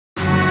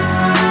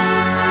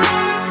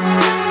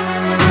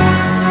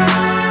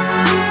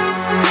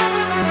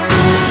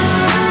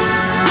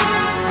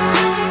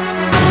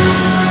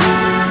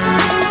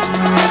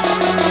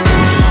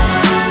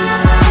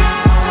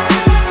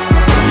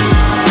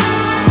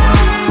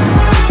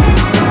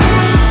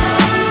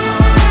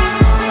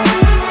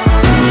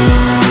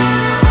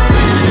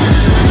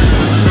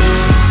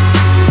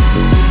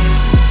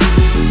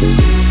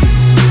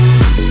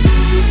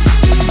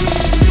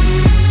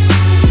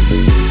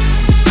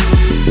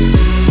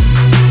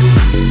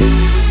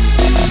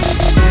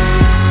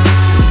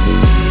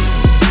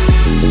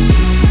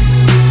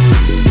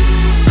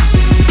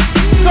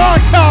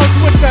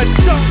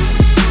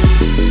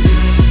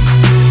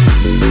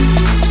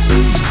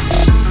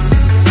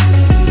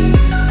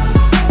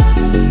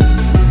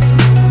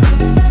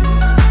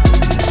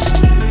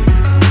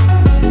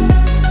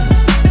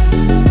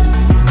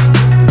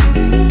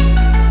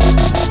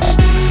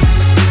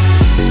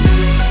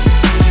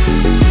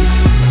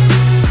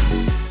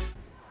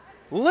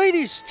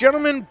Ladies,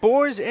 gentlemen,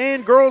 boys,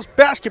 and girls,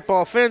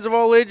 basketball fans of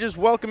all ages,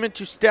 welcome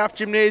into Staff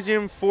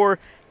Gymnasium for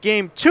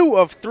Game 2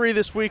 of 3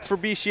 this week for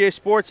BCA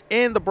Sports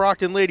and the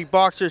Brockton Lady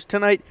Boxers.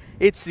 Tonight,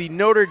 it's the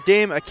Notre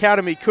Dame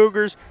Academy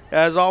Cougars.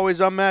 As always,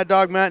 I'm Mad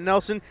Dog Matt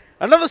Nelson.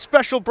 Another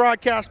special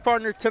broadcast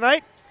partner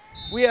tonight.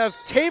 We have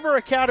Tabor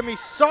Academy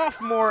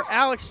sophomore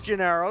Alex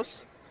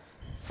Gennaros,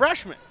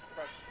 freshman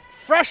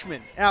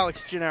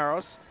Alex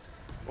Gennaros,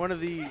 one of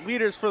the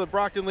leaders for the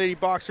Brockton Lady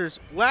Boxers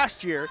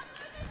last year.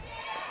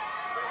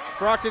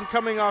 Brockton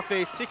coming off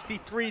a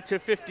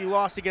 63-50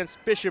 loss against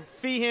Bishop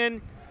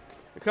Feehan.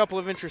 A couple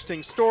of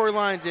interesting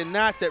storylines in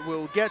that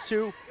we'll get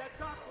to.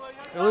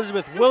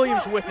 Elizabeth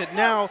Williams with it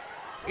now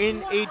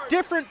in a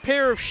different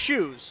pair of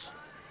shoes.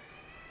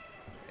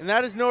 And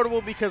that is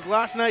notable because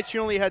last night she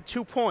only had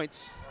 2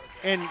 points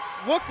and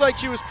looked like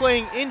she was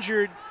playing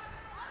injured.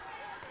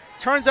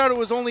 Turns out it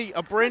was only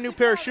a brand new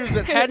pair of shoes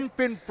that hadn't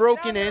been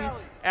broken in.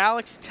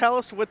 Alex, tell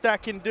us what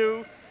that can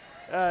do.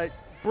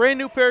 Brand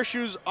new pair of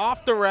shoes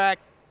off the rack,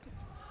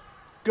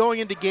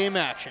 going into game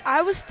action.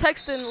 I was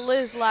texting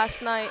Liz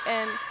last night,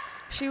 and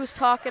she was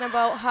talking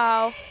about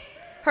how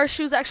her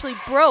shoes actually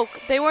broke.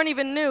 They weren't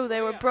even new,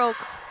 they were broke.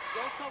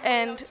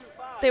 And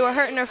they were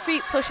hurting her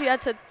feet, so she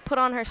had to put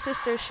on her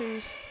sister's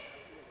shoes.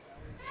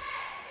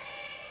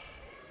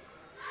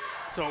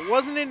 So it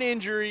wasn't an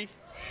injury.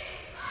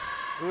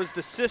 It was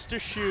the sister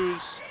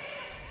shoes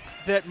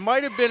that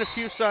might have been a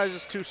few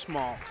sizes too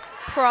small.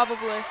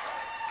 Probably.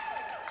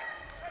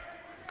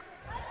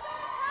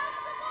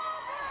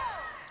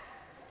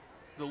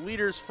 The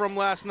leaders from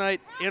last night,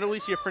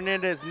 Annalicia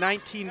Fernandez,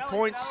 19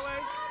 points,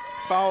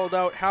 fouled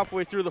out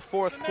halfway through the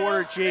fourth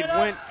quarter. Jade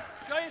went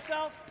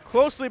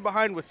closely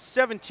behind with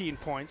 17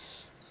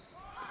 points.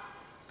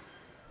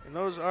 And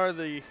those are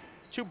the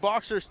two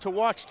boxers to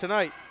watch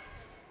tonight.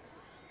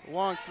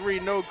 Long three,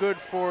 no good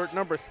for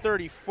number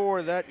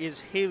 34. That is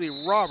Haley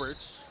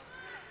Roberts.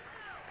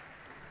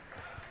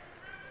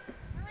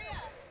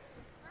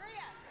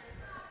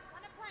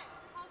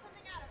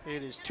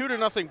 It is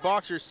 2-0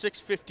 Boxers,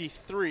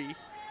 6:53.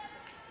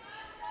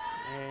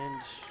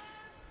 And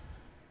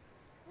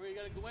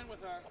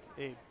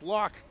a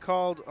block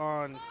called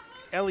on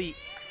Ellie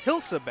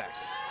Hilsebeck.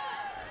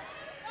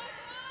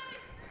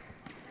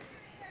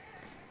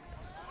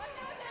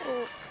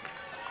 Oh.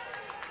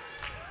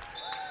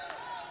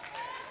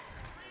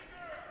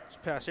 This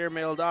pass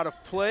airmailed out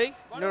of play.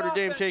 Notre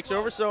Dame takes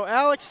over. So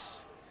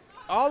Alex,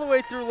 all the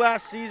way through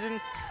last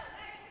season,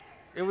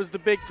 it was the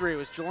big three. It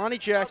was Jelani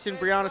Jackson,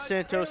 Brianna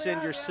Santos,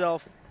 and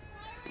yourself.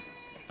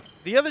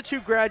 The other two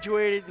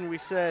graduated, and we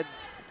said,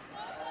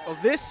 oh,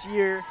 this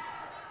year,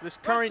 this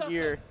current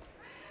year,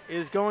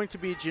 is going to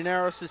be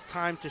Gennaros'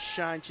 time to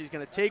shine. She's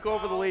going to take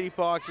over the Lady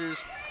Boxers.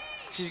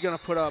 She's going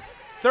to put up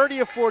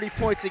 30 or 40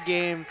 points a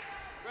game,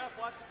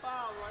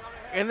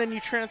 and then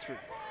you transfer.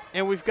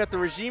 And we've got the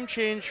regime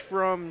change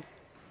from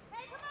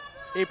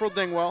April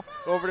Dingwell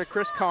over to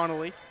Chris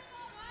Connolly.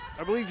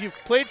 I believe you've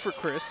played for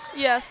Chris.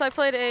 Yes, I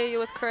played AAU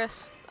with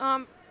Chris.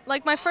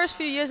 Like my first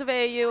few years of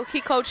AAU,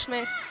 he coached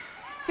me.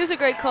 He was a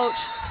great coach.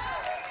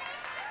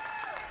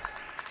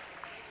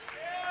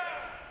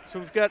 So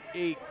we've got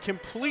a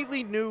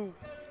completely new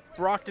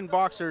Brockton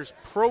Boxers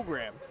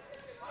program.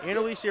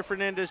 Annalicia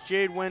Fernandez,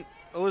 Jade Went,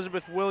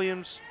 Elizabeth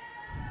Williams,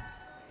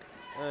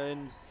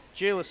 and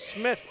Jayla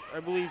Smith, I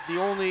believe,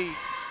 the only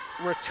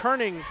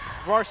returning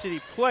varsity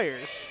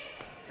players.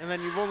 And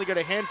then you've only got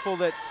a handful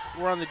that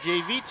were on the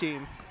JV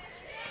team.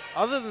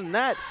 Other than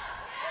that,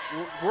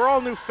 we're all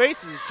new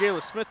faces.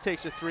 Jayla Smith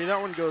takes a three. That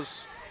one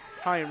goes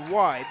high and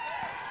wide.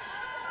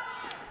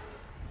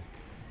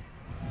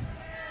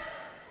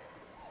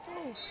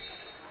 Oh,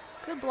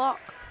 good block.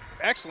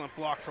 Excellent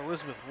block for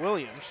Elizabeth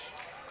Williams.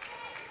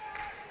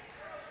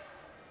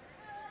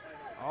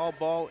 All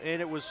ball,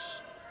 and it was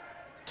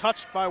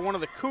touched by one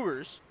of the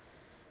Cougars.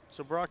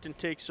 So Brockton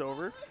takes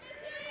over.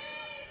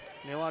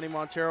 Neilani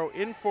Montero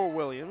in for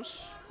Williams.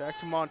 Back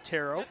to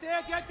Montero.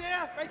 Get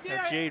there, right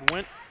there. Jade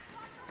Went.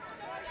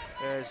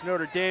 As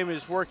Notre Dame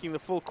is working the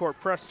full court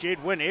press,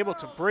 Jade Went able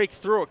to break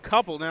through a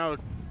couple. Now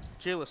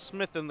Jayla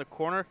Smith in the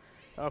corner,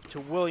 up to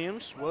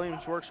Williams.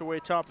 Williams works her way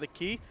top of the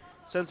key,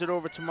 sends it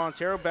over to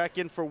Montero. Back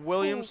in for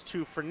Williams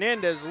to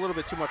Fernandez. A little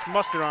bit too much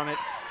mustard on it,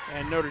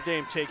 and Notre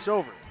Dame takes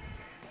over.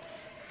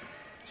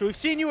 So we've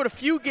seen you at a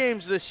few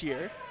games this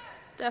year.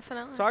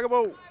 Definitely. Talk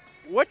about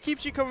what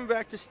keeps you coming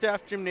back to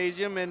Staff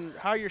Gymnasium and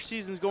how your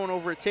season's going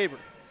over at Tabor.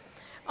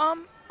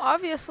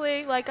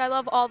 Obviously, like, I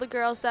love all the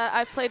girls that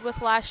I played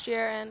with last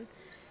year, and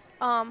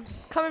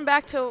coming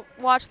back to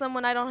watch them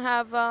when I don't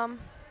have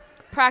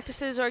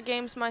practices or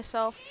games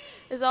myself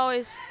is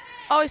always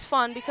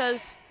fun,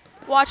 because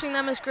watching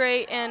them is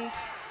great and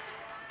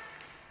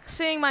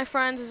seeing my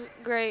friends is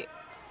great.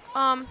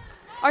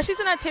 Our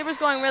season at Tabor is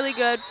going really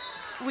good.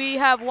 We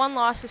have 1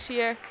 loss this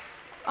year.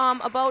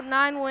 About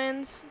 9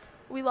 wins.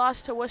 We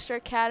lost to Worcester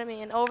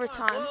Academy in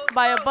overtime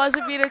by a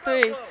buzzer beater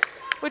 3.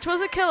 Which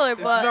was a killer,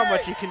 but there's not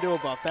much you can do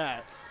about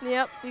that.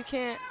 Yep, you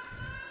can't.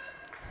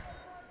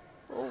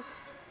 Oh.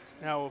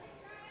 Now,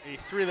 a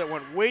three that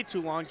went way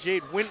too long.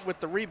 Jade went with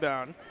the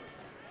rebound.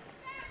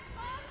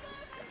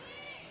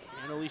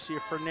 see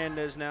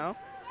Fernandez now.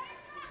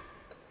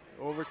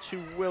 Over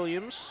to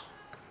Williams.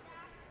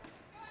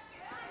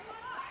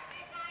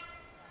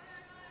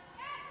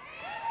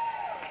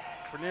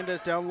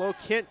 Fernandez down low,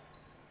 can't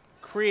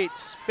create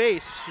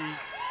space.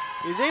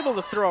 She is able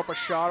to throw up a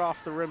shot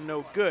off the rim,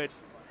 no good.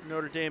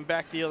 Notre Dame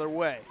back the other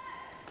way.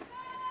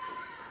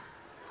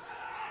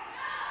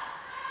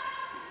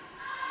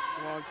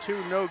 Long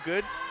two, no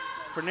good.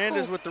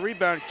 Fernandez with the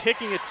rebound,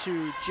 kicking it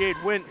to Jade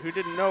Wint, who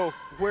didn't know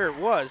where it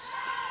was.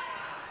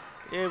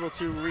 Able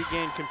to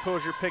regain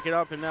composure, pick it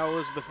up, and now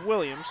Elizabeth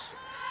Williams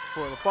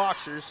for the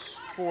Boxers.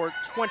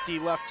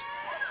 4:20 left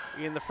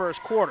in the first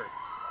quarter.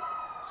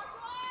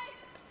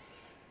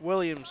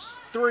 Williams,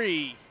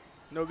 three,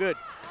 no good.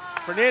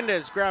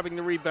 Fernandez grabbing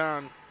the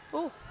rebound.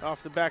 Ooh.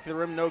 Off the back of the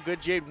rim, no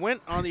good. Jade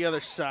Wint on the other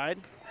side.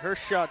 Her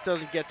shot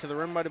doesn't get to the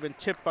rim, might have been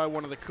tipped by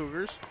one of the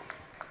Cougars.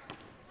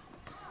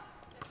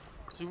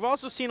 So we've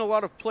also seen a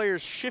lot of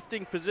players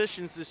shifting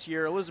positions this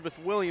year, Elizabeth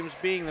Williams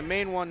being the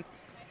main one.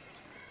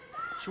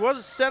 She was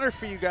a center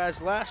for you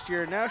guys last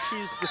year, now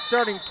she's the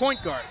starting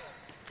point guard.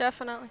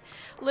 Definitely.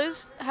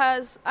 Liz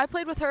has, I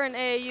played with her in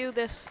AAU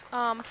this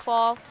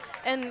fall,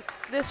 and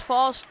this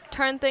fall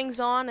turned things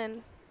on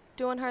and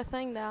doing her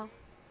thing now.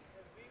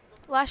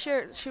 Last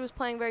year she was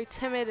playing very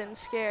timid and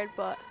scared,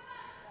 but.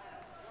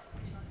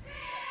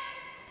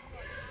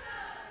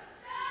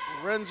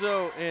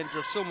 Lorenzo and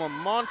Josilma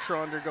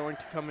Montrond are going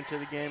to come into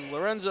the game.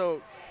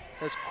 Lorenzo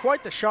has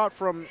quite the shot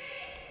from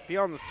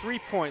beyond the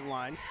three-point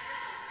line.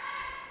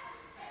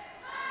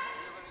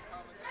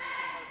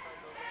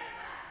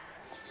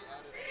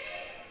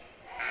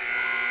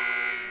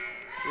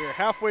 We're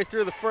halfway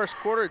through the first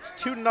quarter. It's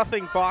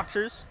 2-0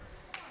 Boxers.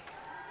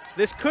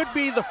 This could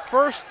be the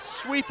first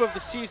sweep of the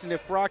season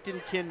if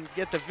Brockton can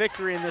get the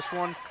victory in this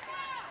one.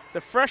 The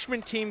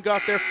freshman team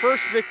got their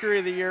first victory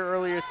of the year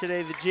earlier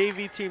today. The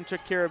JV team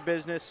took care of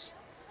business.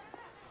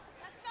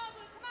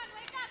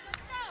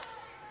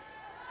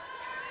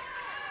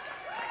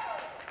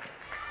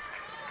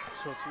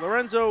 So it's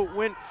Lorenzo,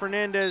 Wint,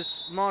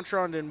 Fernandez,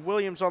 Montrond, and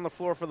Williams on the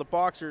floor for the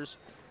Boxers.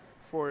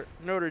 For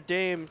Notre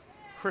Dame,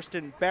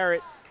 Kristen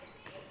Barrett,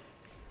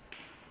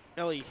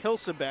 Ellie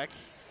Hilsebeck,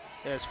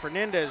 as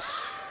Fernandez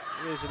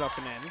lays it up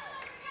and in.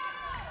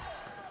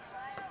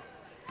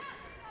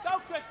 Go,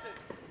 Kristen!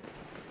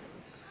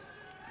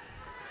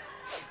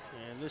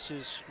 And this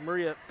is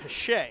Maria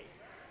Pichet.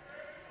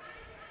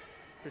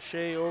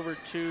 Pichet over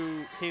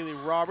to Haley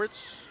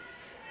Roberts.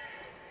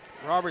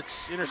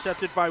 Roberts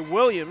intercepted by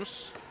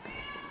Williams.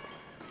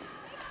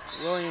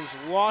 Williams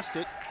lost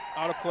it.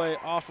 Out of play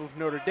off of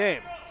Notre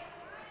Dame.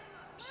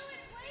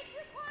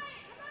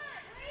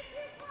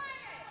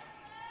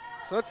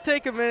 So let's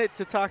take a minute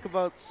to talk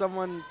about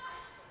someone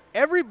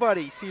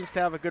everybody seems to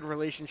have a good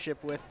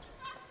relationship with.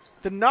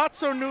 The not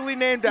so newly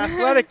named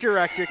athletic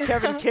director,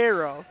 Kevin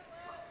Cairo,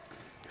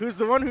 who's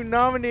the one who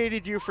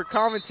nominated you for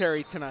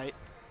commentary tonight.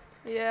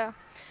 Yeah.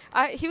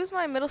 He was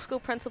my middle school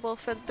principal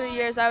for the 3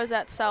 years I was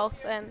at South,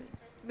 and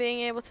being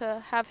able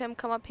to have him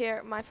come up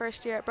here my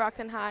first year at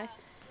Brockton High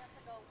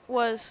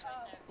was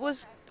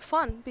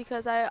fun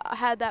because I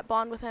had that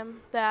bond with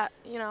him that,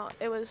 you know,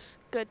 it was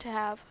good to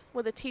have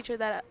with a teacher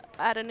that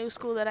at a new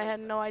school that I had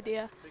no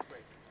idea.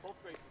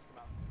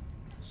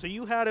 So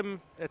you had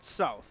him at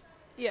South.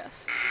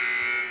 Yes.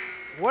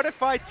 What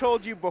if I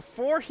told you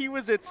before he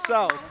was at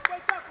South,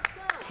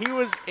 he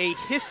was a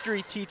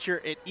history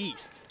teacher at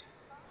East?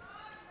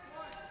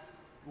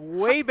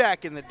 Way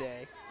back in the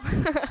day.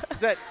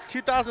 Is that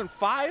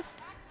 2005?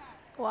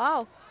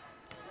 Wow.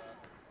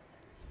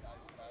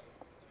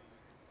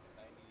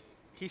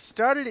 He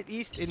started at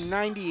East in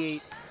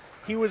 '98.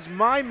 He was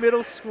my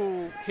middle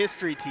school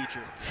history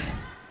teacher.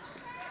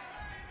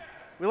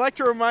 We like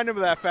to remind him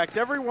of that fact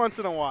every once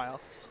in a while.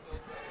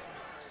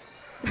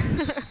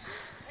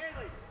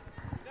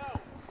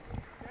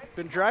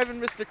 Been driving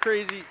Mr.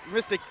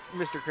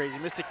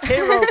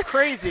 Cairo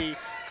crazy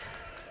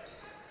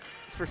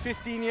for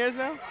 15 years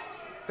now?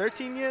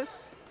 13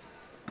 years?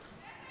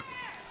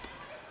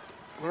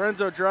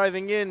 Lorenzo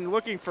driving in,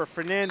 looking for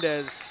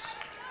Fernandez.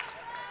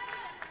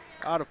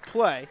 Out of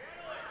play.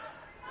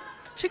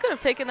 She could have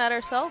taken that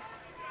herself.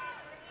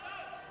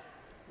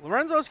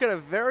 Lorenzo's got a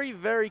very,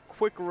 very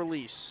quick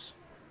release.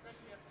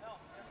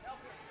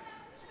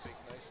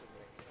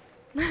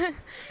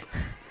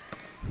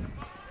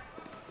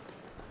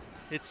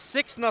 It's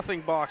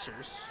 6-0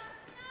 Boxers.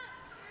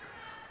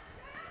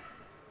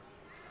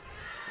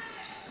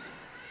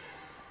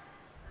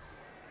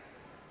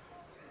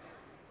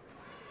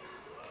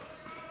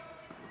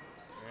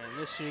 And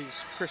this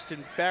is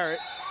Kristen Barrett.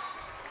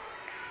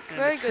 And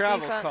very the good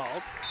travel defense.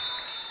 Called.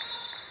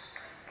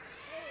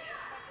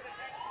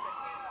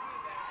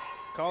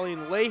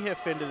 Colleen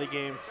Lahiff into the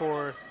game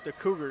for the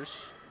Cougars.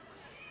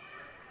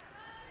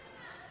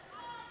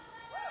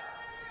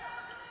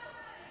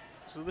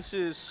 So this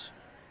is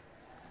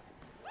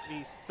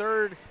the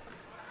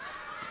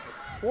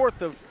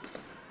fourth of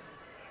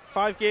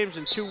 5 games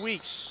in 2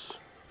 weeks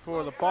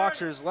for the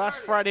Boxers. Last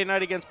Friday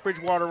night against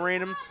Bridgewater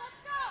Raynham.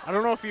 I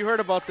don't know if you heard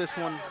about this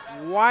one.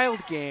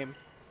 Wild game.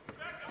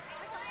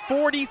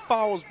 40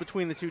 fouls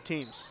between the two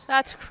teams.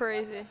 That's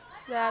crazy.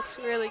 That's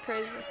really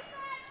crazy.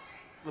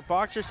 The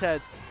Boxers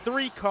had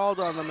 3 called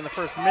on them in the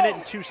first minute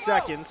and 2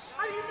 seconds.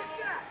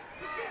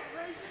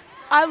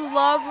 I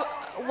love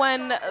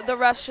when the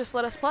refs just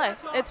let us play.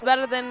 It's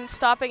better than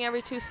stopping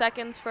every 2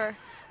 seconds for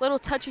little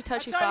touchy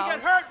fouls. That's how you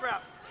get hurt,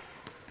 ref.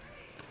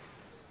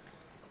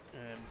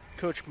 And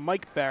Coach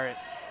Mike Barrett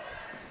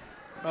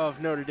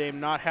of Notre Dame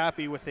not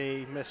happy with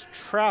a missed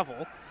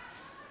travel,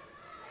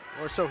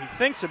 or so he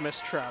thinks a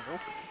missed travel.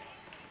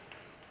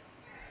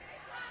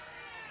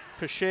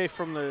 Pichet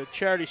from the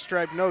charity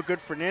stripe, no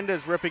good.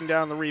 Fernandez ripping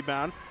down the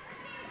rebound.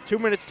 2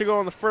 minutes to go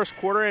in the first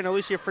quarter, and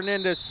Alicia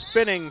Fernandez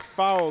spinning,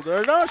 fouled.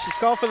 Or no, she's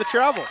called for the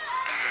travel.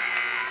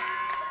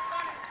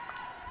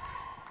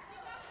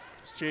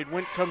 Jade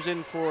Wint comes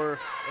in for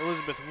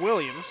Elizabeth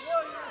Williams.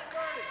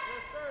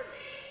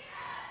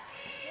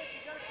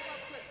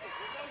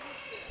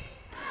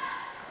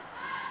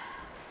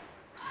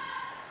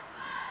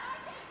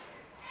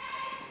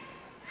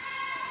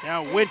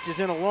 Now Wint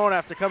is in alone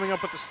after coming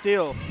up with the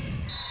steal.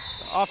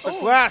 Off the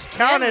glass,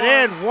 counted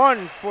in,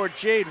 1 for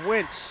Jade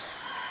Wint.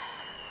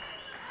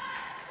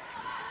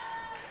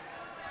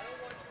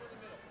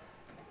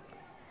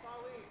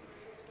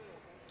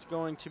 It's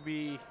going to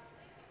be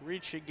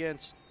reach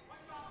against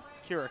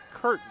Kira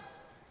Curtin.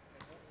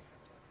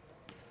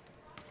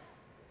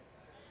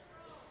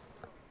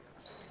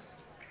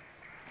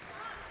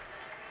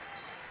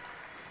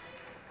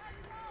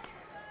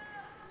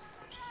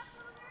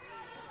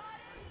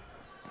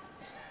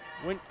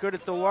 Wint good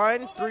at the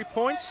line, 3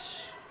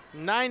 points,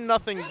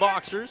 9-0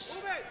 Boxers.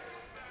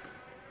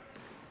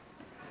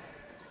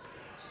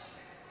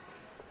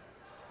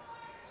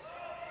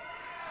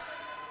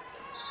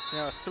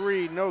 Now a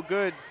 3, no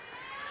good.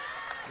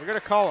 We're gonna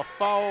call a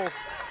foul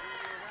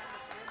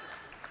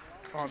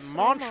on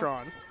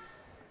Montron.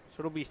 So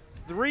it'll be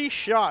 3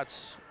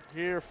 shots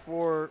here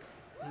for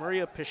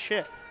Maria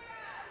Pichet.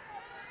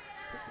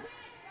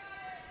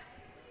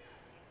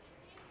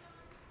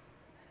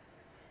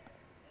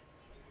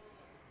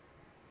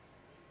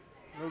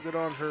 No good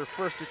on her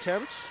first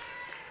attempt.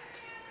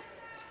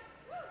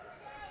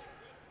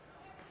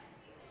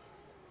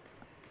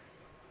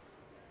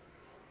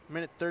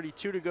 Minute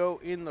 32 to go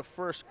in the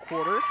first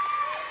quarter.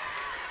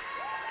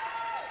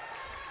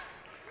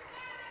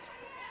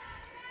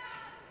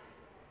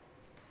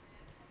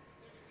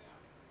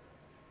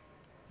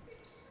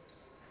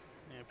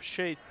 And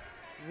Pichet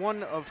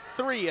 1 of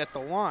 3 at the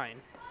line.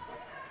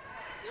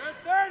 You're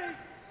 30.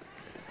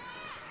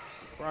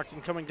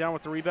 Brockton coming down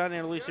with the rebound,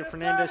 and Alicia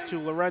Fernandez to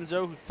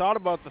Lorenzo, who thought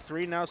about the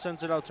 3, now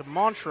sends it out to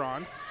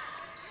Montron.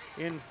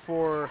 In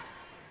for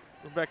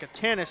Rebecca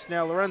Tanis.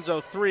 Now Lorenzo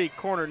 3,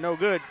 corner, no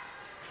good.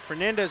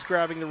 Fernandez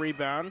grabbing the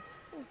rebound.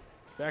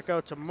 Back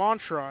out to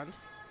Montron.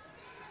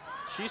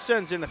 She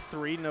sends in a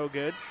 3, no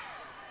good.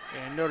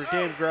 And Notre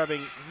Dame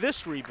grabbing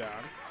this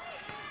rebound.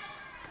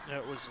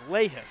 That was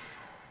Lahif.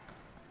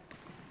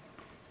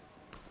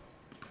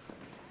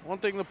 One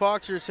thing the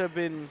Boxers have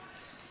been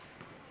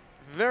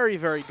very,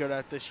 very good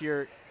at this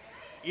year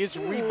is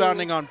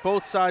rebounding on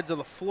both sides of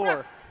the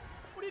floor.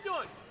 What are you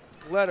doing?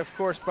 Led, of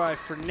course, by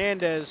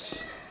Fernandez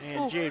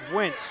and Jade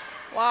Wint.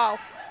 Wow.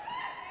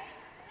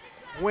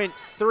 Wint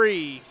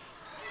 3,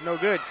 no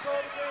good.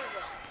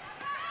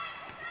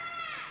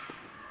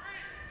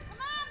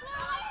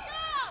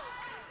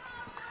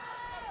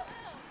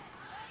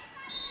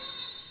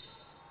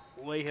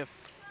 Lahif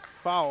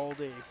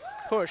fouled, a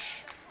push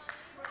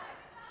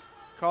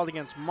called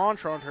against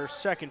Montron, her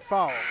second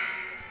foul.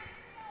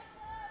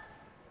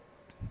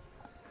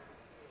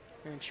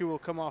 And she will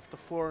come off the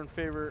floor in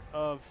favor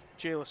of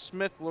Jayla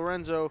Smith.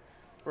 Lorenzo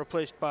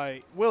replaced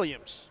by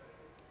Williams.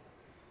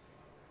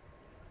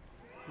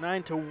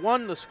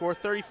 9-1 the score,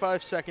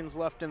 35 seconds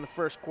left in the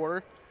first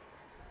quarter.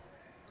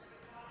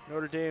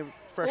 Notre Dame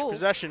fresh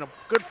possession, a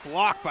good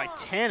block by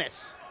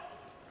Tanis.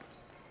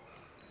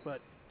 But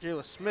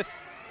Jayla Smith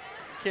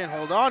can't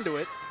hold on to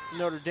it.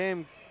 Notre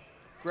Dame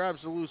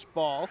grabs the loose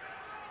ball.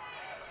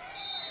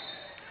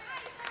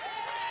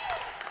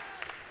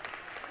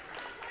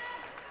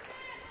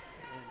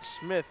 And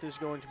Smith is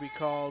going to be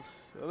called.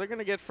 Well, they're going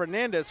to get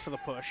Fernandez for the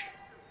push.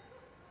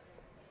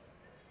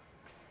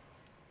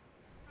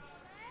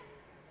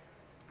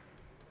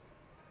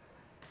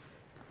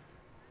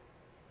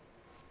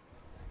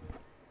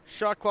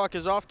 Shot clock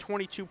is off,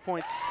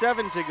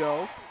 22.7 to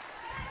go.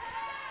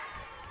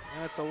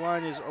 And at the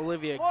line is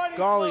Olivia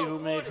Gawley, who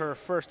made her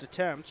first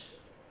attempt.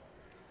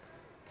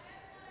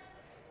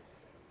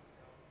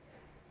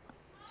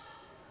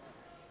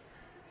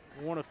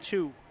 One of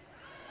 2.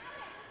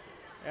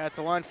 At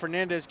the line,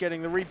 Fernandez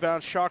getting the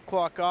rebound. Shot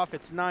clock off.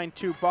 It's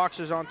 9-2.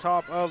 Boxers on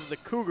top of the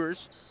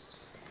Cougars.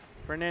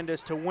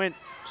 Fernandez to Wint,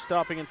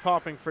 stopping and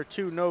popping for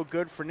 2. No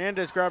good.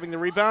 Fernandez grabbing the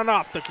rebound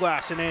off the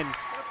glass and in.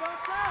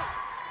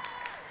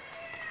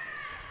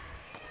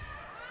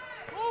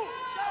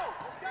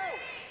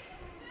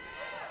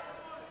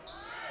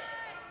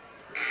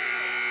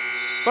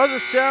 Buzzer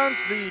sounds,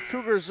 the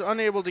Cougars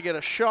unable to get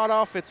a shot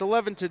off. It's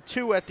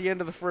 11-2 at the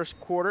end of the first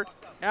quarter.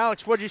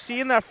 Alex, what did you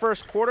see in that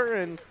first quarter,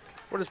 and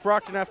What does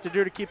Brockton have to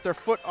do to keep their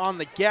foot on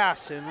the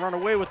gas and run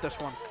away with this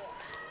one?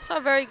 Saw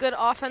very good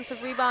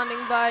offensive rebounding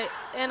by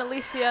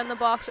Annalisa and the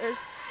Boxers,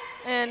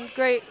 and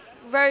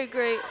very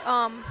great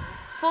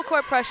full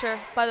court pressure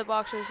by the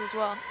Boxers as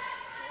well.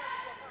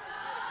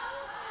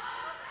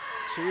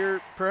 So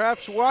you're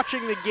perhaps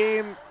watching the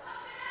game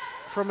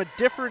from a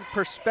different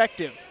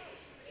perspective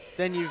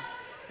than you've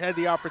had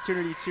the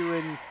opportunity to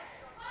in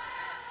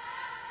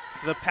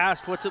the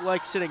past. What's it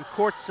like sitting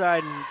courtside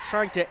and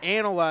trying to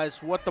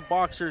analyze what the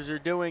Boxers are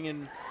doing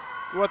and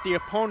what the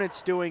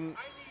opponent's doing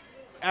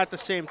at the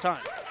same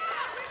time?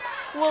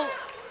 Well,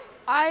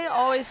 I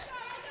always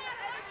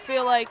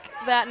feel like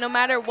that no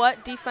matter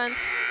what,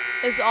 defense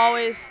is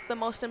always the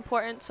most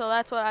important, so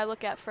that's what I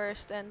look at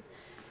first, and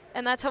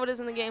that's how it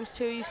is in the games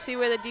too. You see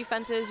where the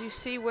defense is, you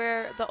see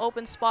where the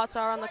open spots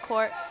are on the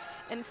court,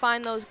 and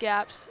find those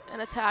gaps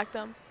and attack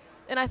them.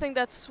 And I think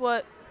that's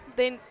what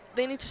they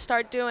need to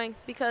start doing,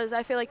 because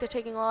I feel like they're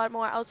taking a lot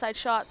more outside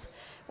shots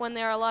when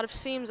there are a lot of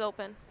seams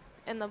open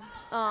in the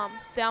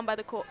down by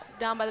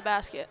the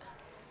basket.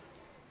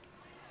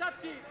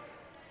 Tough team.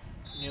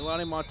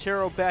 Milani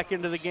Montero back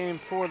into the game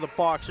for the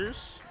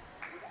Boxers.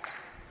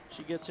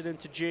 She gets it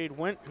into Jade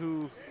Went,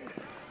 who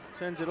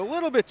sends it a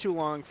little bit too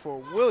long for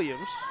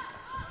Williams.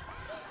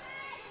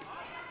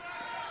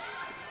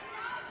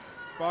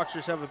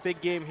 Boxers have a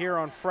big game here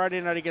on Friday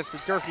night against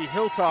the Durfee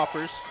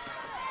Hilltoppers.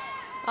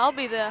 I'll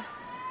be there.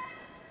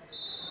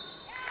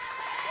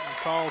 And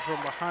foul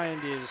from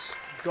behind is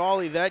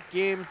Golly. That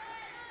game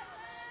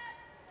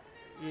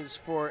is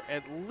for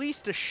at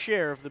least a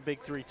share of the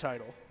Big Three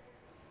title.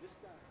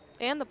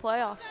 And the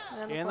playoffs.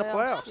 And the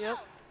playoffs. Yep.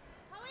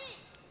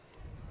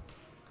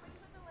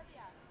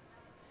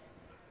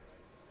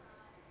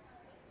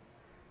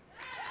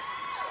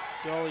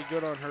 Golly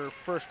good on her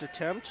first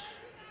attempt.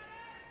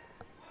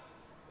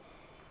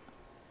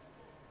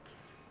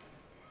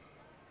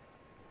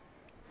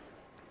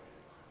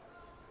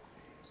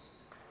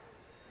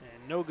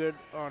 And no good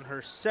on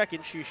her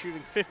second. She's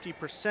shooting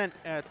 50%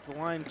 at the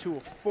line, 2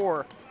 of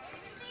 4.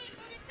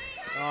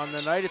 On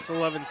the night, it's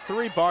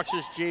 11-3.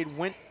 Boxers Jade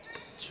Went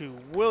to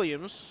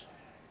Williams.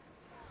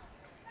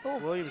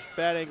 Williams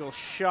bad angle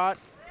shot.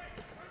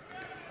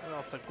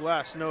 Off the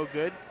glass, no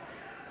good.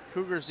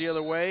 Cougars the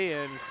other way,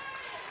 and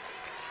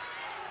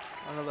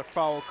another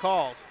foul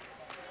called.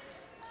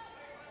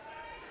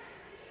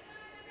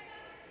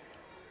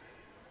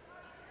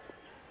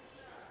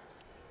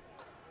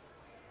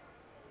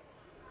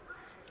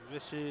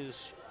 This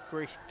is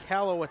Grace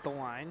Callow at the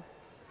line.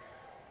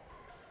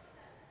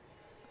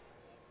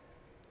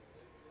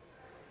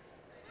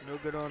 No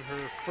good on her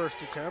first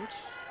attempt.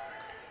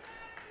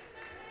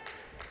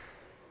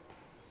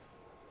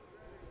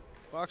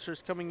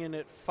 Boxers coming in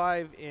at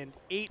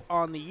 5-8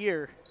 on the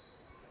year.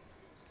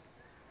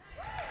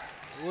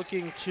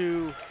 Looking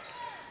to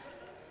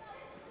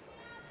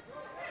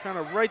kind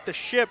of right the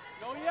ship.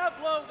 No, you have,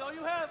 Blow. No,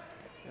 you have.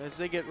 As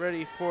they get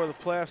ready for the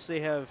playoffs. They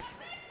have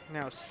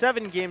now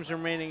 7 games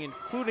remaining,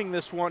 including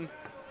this one,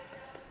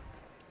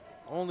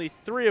 only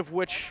 3 of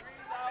which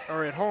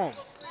are at home.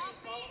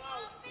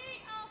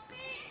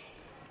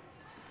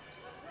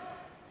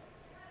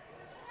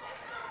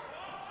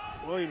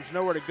 Williams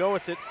nowhere to go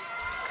with it,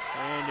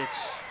 and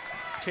it's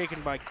taken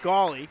by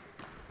Golly.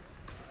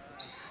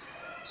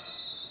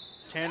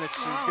 Tanitz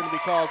is going to be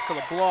called for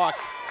the block.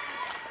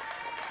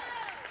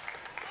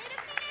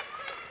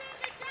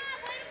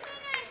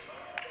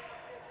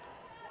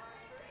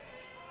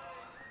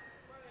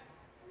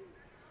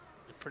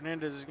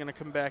 Fernandez is going to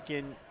come back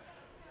in.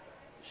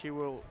 She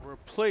will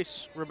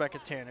replace Rebecca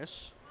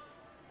Tannis.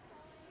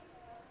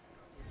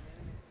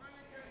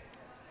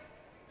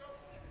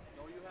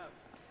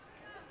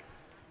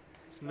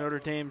 Notre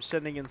Dame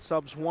sending in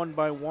subs 1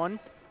 by 1.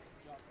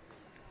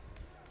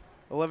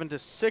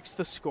 11-6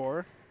 the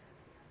score.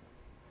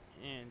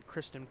 And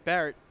Kristen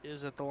Barrett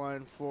is at the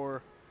line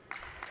for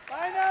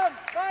a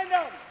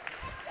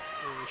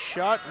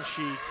shot, and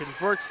she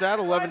converts that.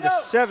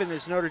 11-7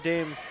 as Notre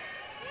Dame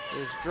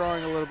is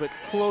drawing a little bit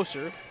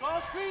closer.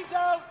 Call screens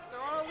out.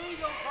 They're all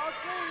illegal. Call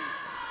screens.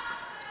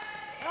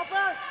 Help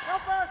her.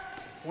 Help her.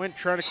 Went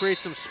trying to create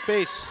some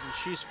space, and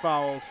she's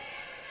fouled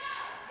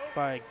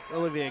by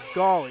Olivia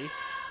Golly.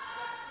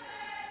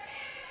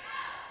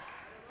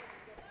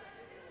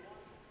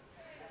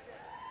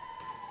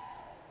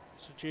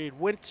 So Jade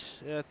Went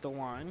at the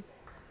line.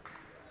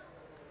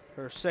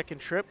 Her second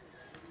trip.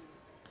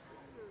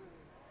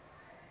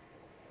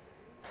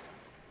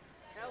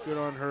 Good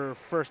on her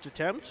first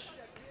attempt.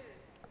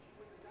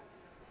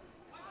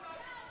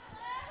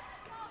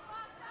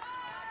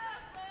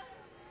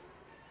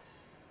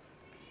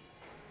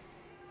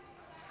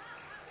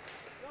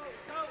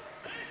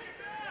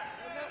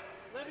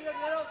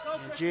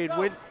 And Jade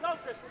Went,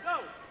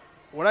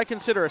 what I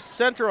consider a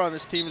center on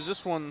this team is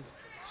this one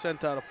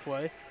sent out of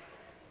play.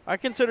 I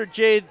consider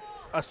Jade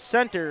a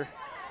center,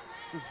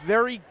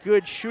 very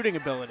good shooting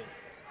ability.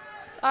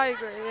 I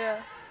agree,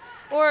 yeah.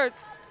 Or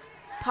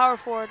power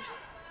forward.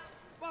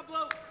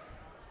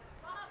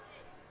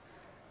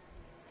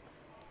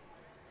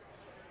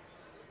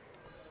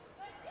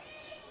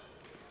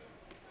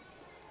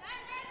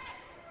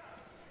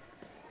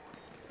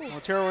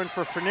 Montero in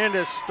for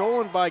Fernandez,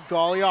 stolen by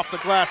Gawley off the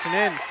glass and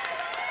in.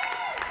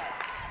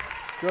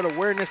 Good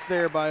awareness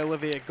there by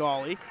Olivia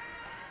Gawley.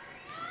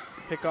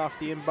 Pick off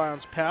the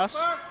inbounds pass.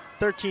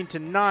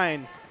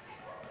 13-9.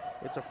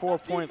 It's a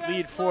 4-point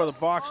lead for the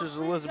Boxers.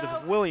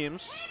 Elizabeth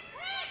Williams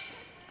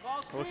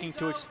looking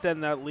to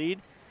extend that lead.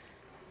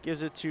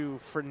 Gives it to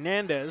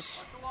Fernandez.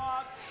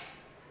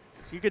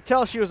 So you could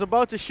tell she was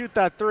about to shoot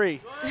that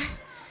three.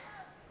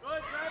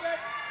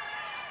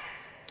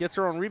 Gets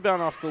her own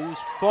rebound off the loose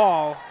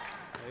ball,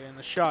 and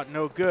the shot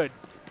no good.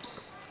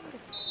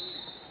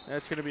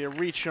 That's going to be a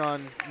reach on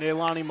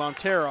Neilani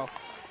Montero.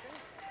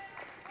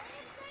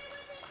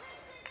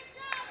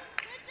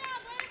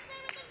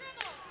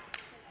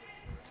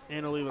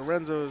 Annalie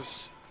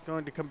Lorenzo's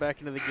going to come back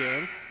into the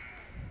game.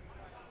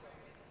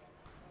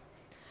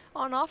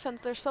 On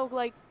offense, they're so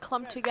like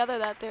clumped together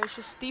that there's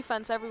just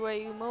defense everywhere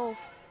you move.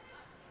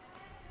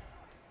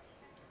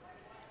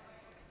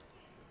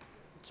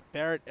 It's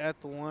Barrett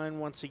at the line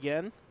once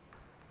again.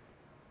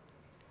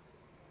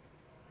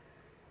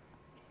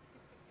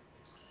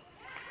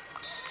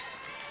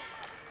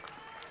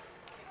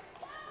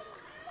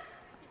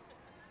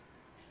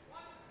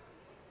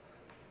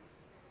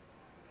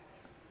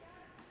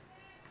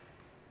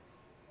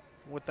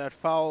 With that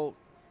foul,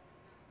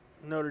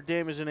 Notre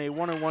Dame is in a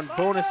 1-on-1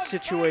 bonus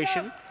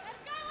situation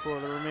for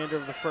the remainder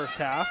of the first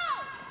half.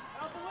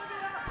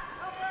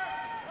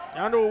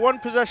 Down to a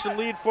one-possession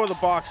lead for the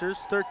Boxers.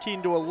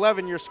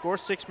 13-11 your score.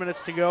 6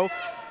 minutes to go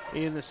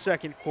in the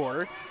second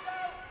quarter.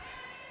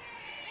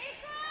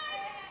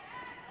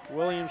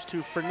 Williams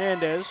to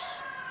Fernandez.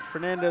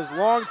 Fernandez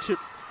long to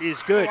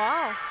is good.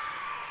 Wow.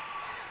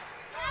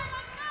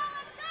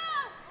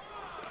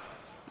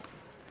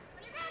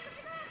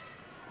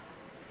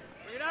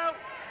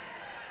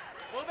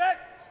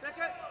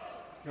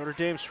 Notre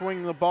Dame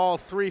swinging the ball.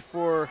 3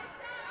 for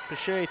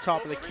Pichet,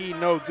 top of the key,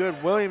 no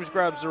good. Williams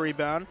grabs the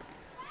rebound.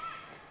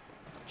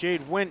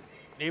 Jade Wint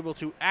able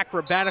to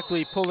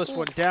acrobatically pull this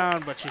one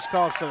down, but she's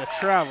called for the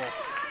travel.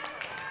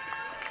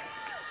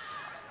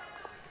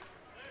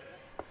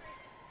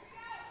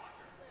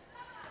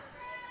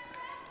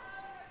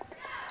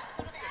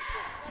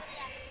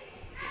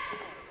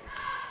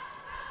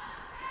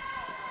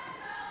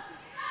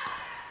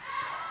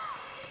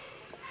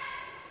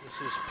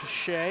 This is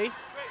Pichet.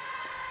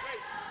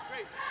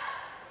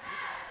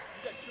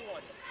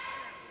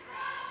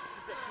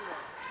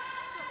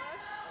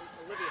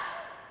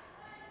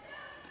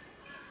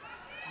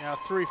 Now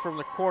 3 from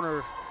the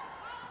corner.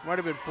 Might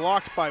have been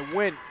blocked by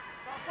Wint.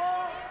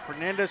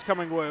 Fernandez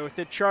coming away with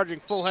it, charging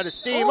full head of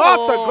steam.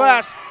 Off the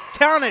glass,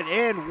 count it,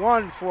 and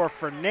 1 for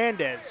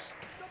Fernandez.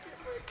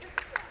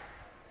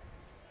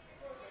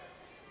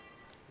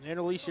 And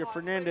Alicia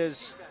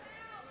Fernandez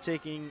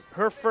taking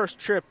her first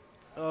trip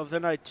of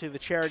the night to the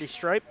charity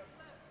stripe.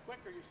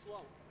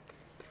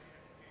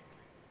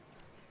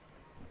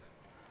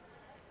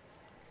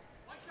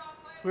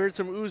 We heard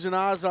some oohs and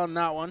ahs on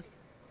that one.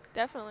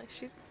 Definitely.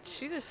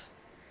 She just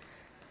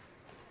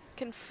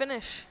can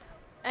finish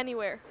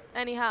anywhere,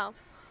 anyhow.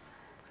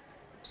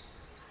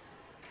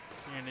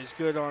 And is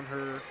good on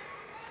her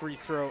free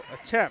throw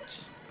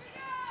attempt.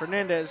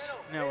 Fernandez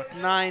now with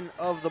 9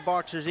 of the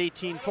Boxers'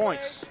 18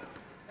 points.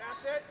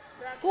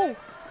 Ooh.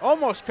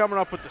 Almost coming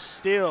up with the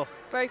steal.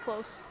 Very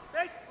close.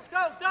 Let's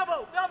go,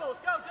 double,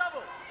 let's go,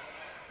 double.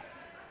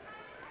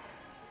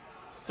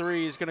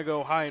 3 is going to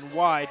go high and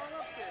wide.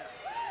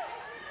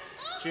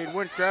 Jade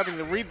Wint grabbing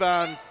the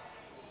rebound.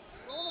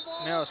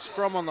 Now a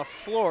scrum on the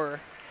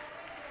floor.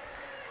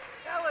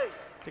 I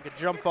think a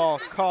jump ball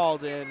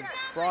called, and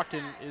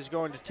Brockton is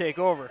going to take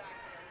over.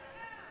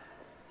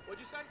 What'd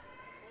you say?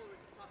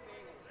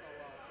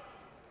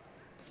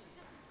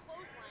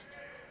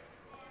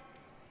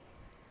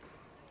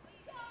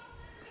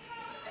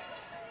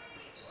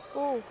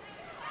 Ooh.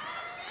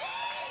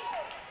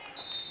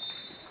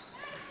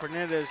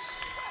 Fernandez,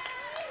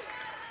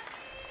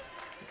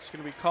 it's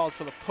going to be called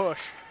for the push.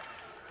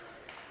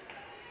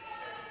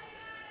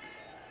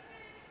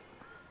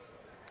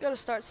 Got to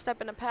start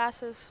stepping to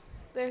passes.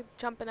 They're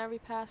jumping every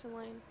passing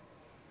lane.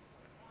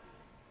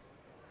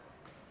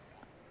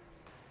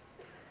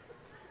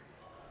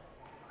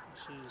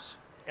 This is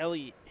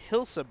Ellie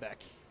Hilsebeck.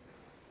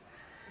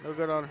 No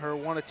good on her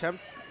one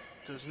attempt.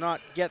 Does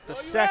not get the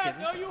second.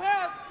 No, you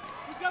have.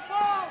 Who's got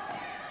ball?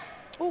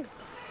 Ooh.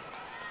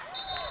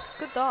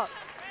 Good dog.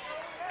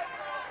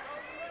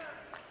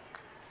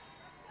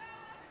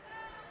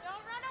 Don't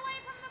run away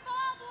from the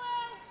ball,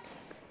 Blue.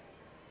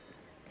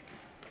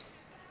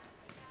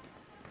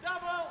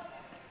 Double.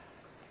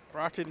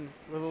 Brockton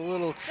with a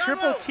little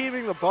triple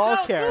teaming the ball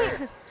carrier.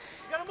 You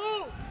gotta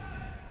move.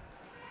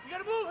 You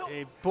gotta move.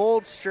 A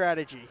bold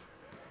strategy.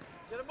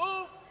 You gotta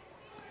move.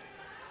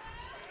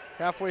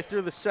 Halfway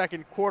through the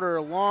second quarter,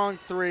 a long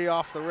 3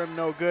 off the rim,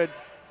 no good.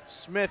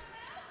 Smith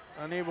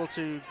unable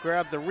to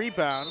grab the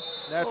rebound.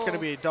 That's going to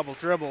be a double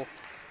dribble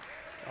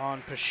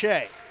on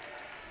Pichet.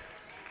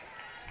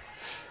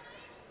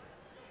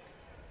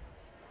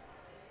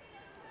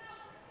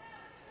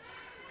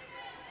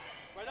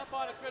 Right up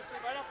on it, Christy.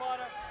 Right up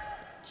on it.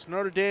 So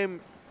Notre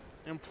Dame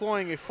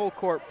employing a full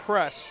court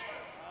press.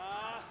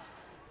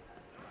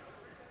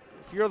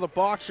 If you're the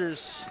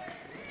Boxers,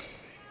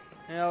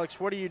 Alex,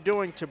 what are you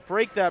doing to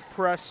break that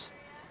press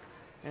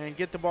and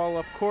get the ball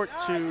up court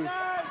to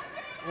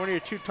one of your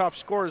two top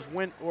scorers,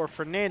 Wint or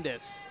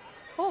Fernandez?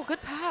 Oh,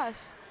 good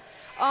pass.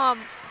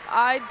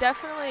 I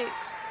definitely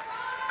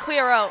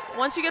clear out.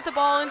 Once you get the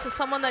ball into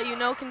someone that you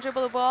know can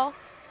dribble the ball,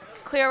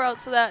 clear out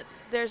so that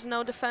there's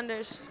no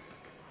defenders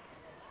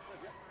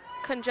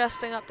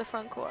congesting up the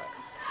front court.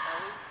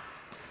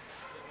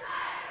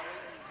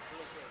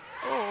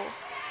 Oh.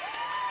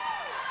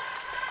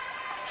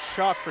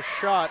 Shot for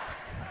shot.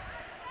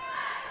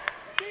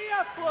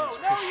 As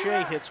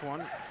Pache hits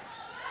one.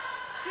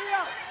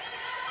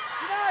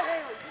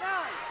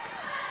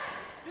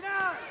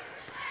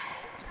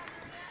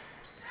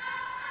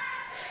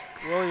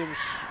 Williams'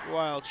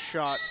 wild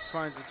shot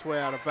finds its way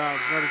out of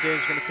bounds. Notre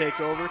Dame's going to take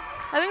over.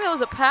 I think that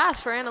was a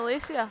pass for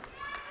Annalisa.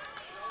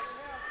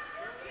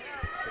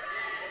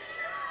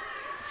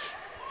 It's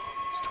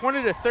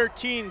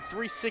 20-13,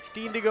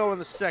 3:16 to go in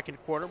the second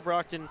quarter.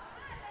 Brockton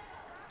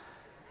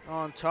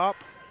on top,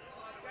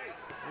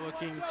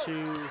 looking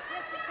to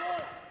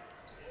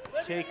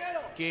take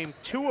game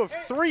 2 of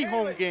 3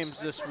 home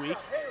games this week.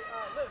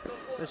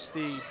 This is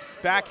the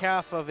back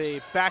half of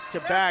a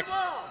back-to-back,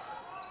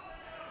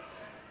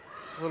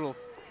 little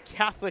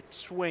Catholic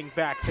swing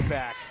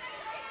back-to-back.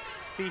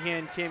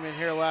 Feehan came in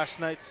here last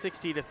night,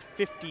 63 to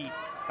 50,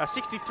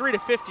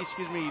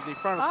 excuse me, the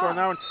final score on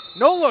that one.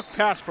 No look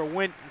pass for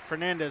Wint, and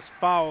Fernandez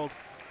fouled.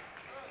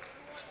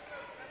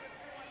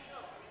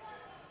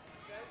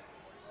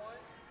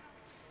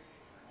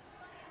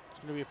 It's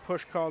going to be a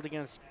push called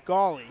against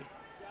Gawley.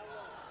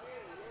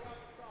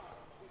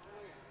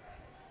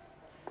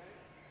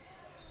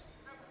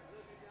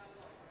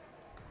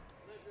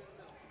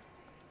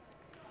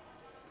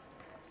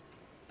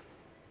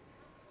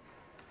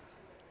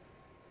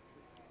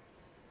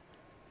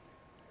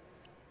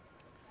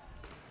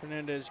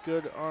 Fernandez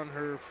good on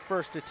her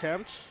first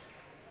attempt.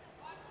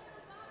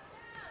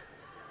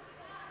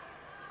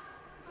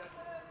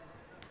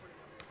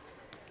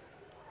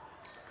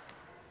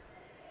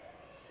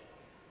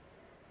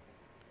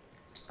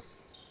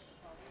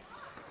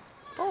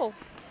 Oh,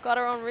 got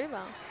her own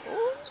rebound.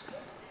 Ooh.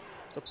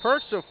 The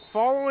perks of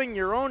following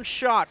your own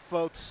shot,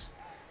 folks.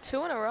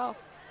 2 in a row.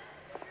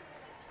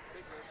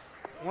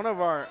 One of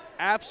our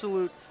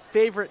absolute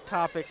favorite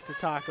topics to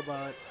talk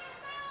about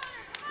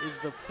is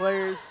the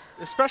players,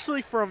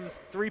 especially from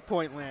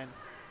three-point land,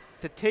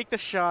 to take the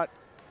shot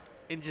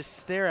and just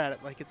stare at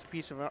it like it's a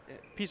piece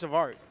of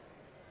art.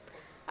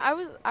 I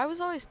was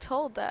always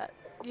told that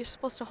you're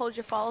supposed to hold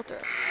your follow through.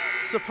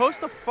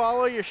 Supposed to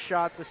follow your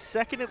shot the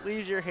second it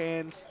leaves your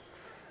hands,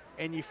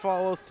 and you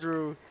follow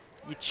through.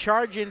 You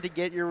charge in to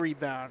get your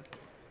rebound.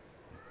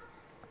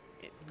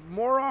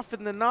 More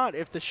often than not,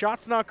 if the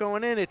shot's not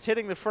going in, it's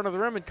hitting the front of the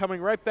rim and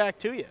coming right back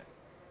to you.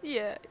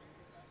 Yeah.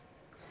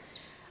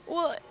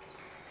 Well,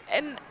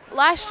 and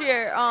last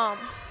year,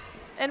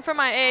 and for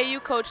my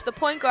AAU coach, the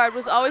point guard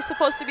was always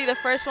supposed to be the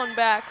first one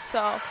back,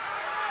 so.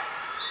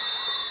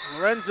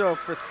 Lorenzo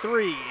for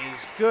 3 is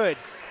good.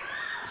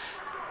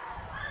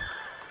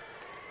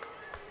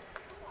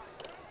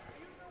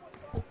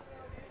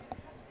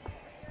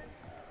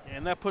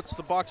 And that puts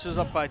the Boxers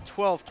up by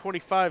 12,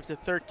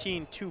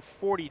 25-13,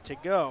 2:40 to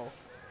go.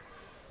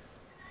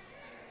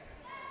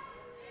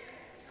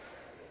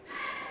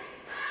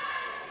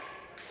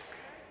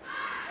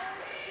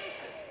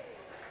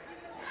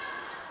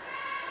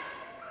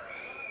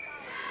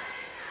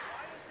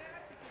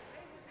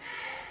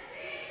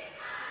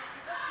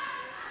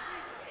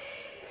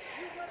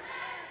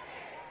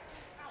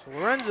 So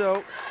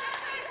Lorenzo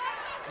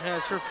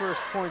has her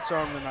first points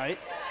on the night.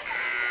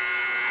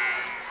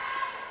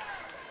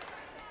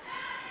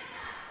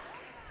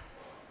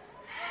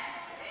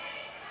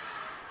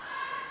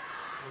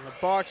 And the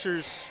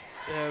Boxers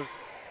have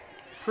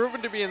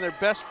proven to be in their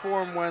best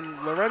form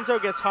when Lorenzo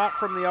gets hot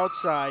from the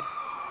outside,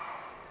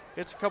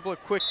 gets a couple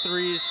of quick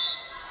threes.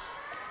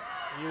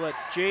 You let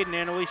Jade and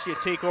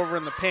Annalisa take over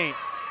in the paint.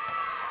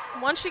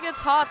 Once she gets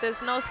hot,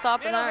 there's no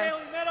stopping her.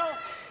 Haley, middle.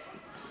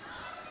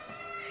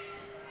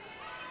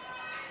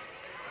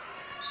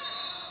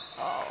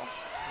 Oh.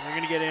 And they're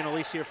going to get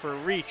Annalisa for a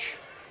reach.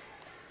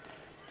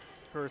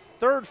 Her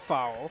third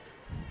foul.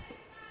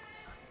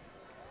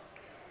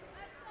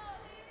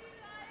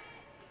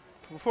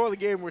 Before the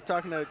game, we're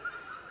talking to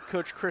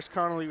Coach Chris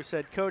Connolly, who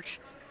said, Coach,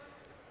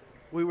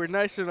 we were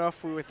nice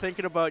enough. We were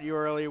thinking about you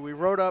earlier. We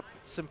wrote up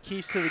some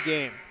keys to the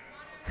game.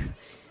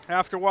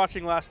 After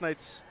watching last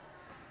night's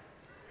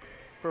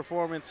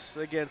performance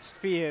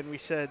against Feehan, we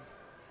said,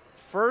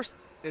 first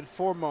and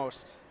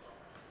foremost,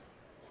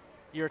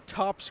 your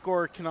top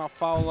scorer cannot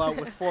foul out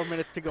with 4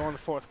 minutes to go in the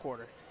fourth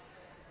quarter.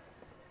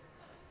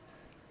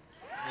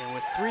 And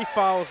with 3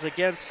 fouls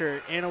against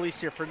her,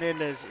 Annalisa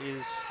Fernandez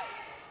is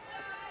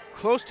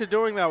close to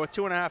doing that with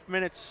 2.5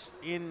 minutes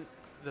in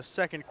the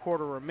second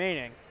quarter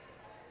remaining.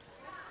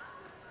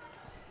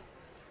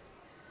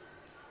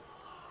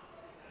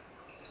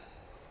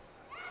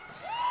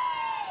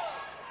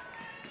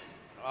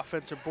 A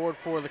offensive board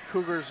for the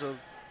Cougars. A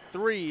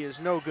 3 is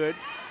no good.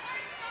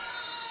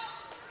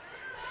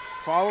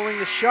 Following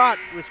the shot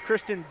was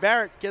Kristen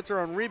Barrett. Gets her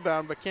on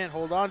rebound, but can't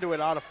hold on to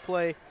it. Out of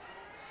play.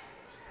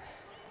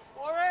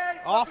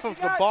 Off of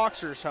the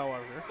Boxers,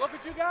 however. Look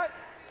what you got.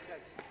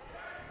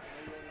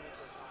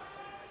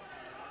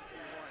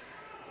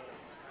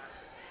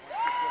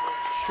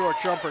 Short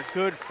jumper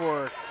good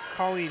for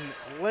Colleen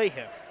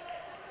Lahiff.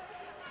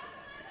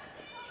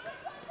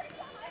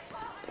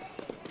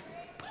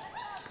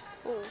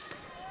 Ooh.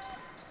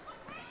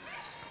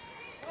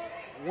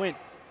 Went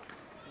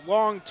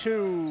long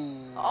two.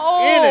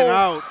 Oh. In and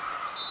out.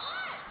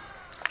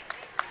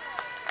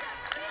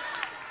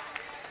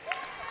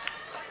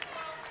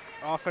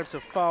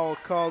 Offensive foul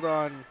called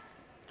on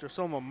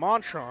Josoma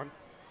Montron.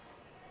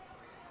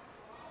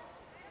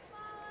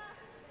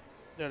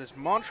 That is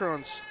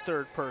Montron's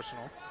third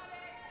personal.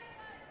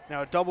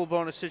 Now a double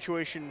bonus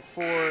situation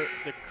for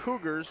the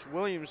Cougars.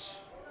 Williams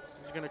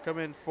is going to come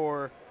in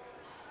for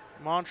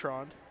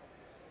Montron.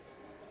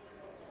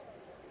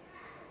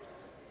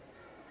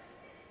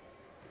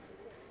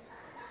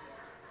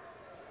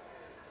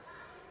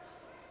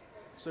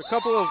 So a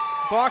couple of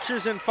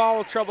Boxers in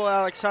foul trouble,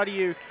 Alex. How do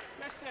you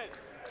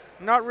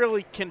not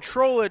really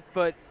control it,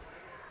 but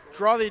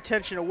draw the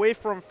attention away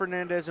from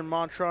Fernandez and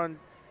Montron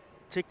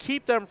to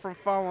keep them from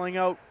fouling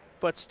out,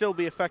 but still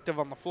be effective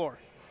on the floor?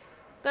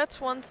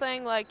 That's one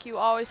thing like you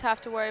always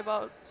have to worry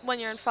about when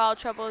you're in foul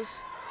trouble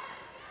is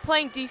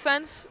playing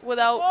defense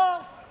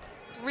without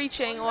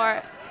reaching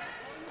or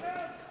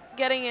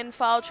getting in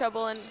foul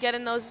trouble and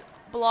getting those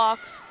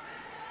blocks.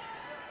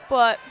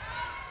 But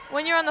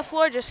when you're on the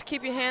floor, just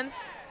keep your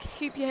hands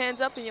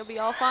up and you'll be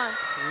all fine.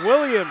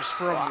 Williams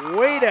from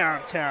way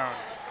downtown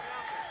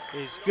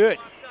is good.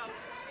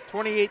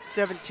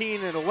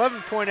 28-17, an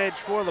 11-point edge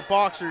for the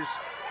Boxers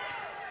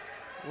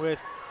with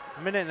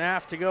a minute and a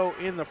half to go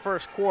in the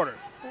first quarter.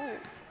 Ooh.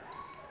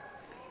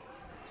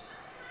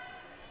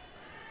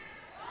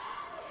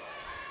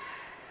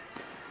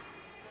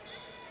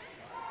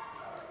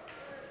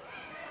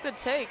 Good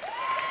take.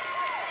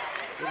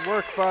 Good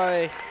work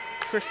by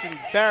Kristen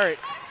Barrett,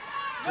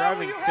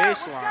 driving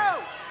baseline.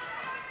 And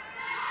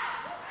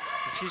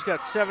she's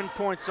got 7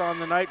 points on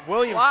the night.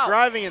 Williams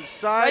driving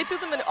inside. Right through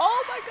the middle.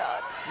 Oh my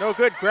God. No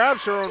good,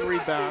 grabs her own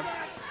rebound.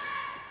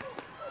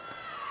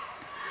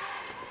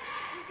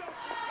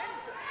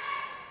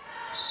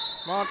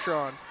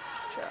 Montron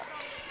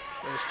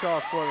is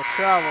called for the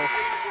travel.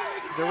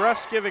 The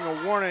ref's giving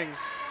a warning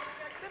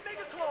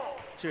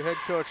to head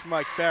coach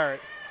Mike Barrett.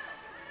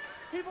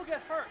 People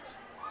get hurt.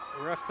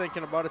 The ref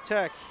thinking about a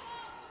tech.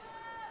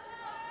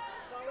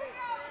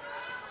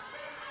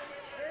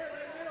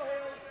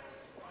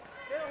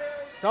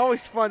 It's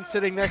always fun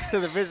sitting next to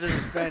the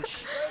visitors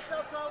bench.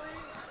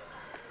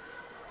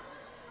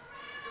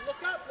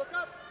 Look up, look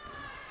up.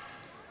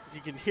 As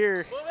you can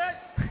hear Move it,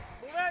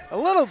 move it. a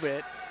little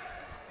bit,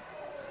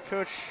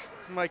 Coach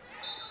Mike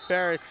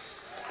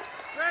Barrett's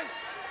Grace.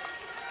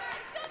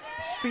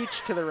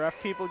 speech to the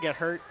ref. People get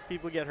hurt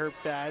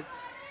bad.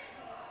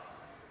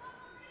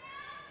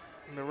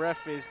 And the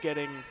ref is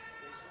getting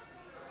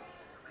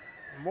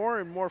more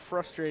and more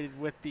frustrated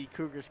with the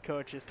Cougars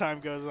coach as time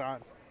goes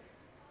on.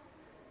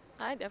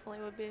 I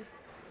definitely would be.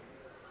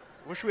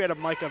 Wish we had a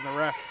mic on the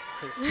ref,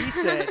 because he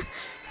said,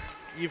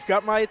 "You've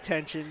got my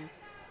attention,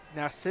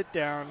 now sit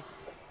down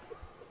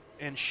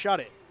and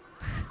shut it."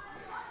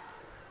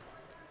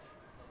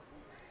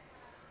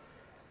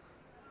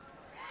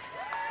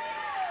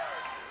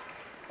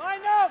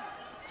 Line up.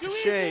 Too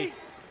Shea. easy.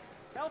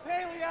 Help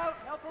Haley out.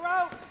 Help her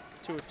out.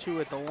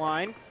 2-2 at the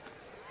line.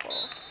 Good.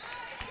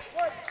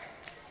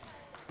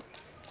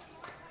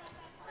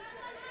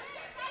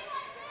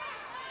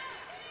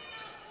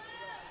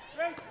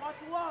 Grace, watch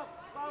the lob.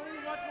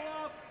 Pauline, watch the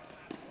lob.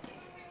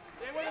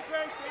 Stay with it,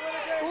 Grace. Stay with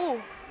it, Grace.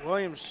 Ooh.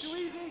 Williams Too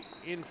easy.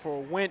 in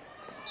for Wint.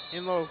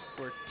 In low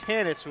for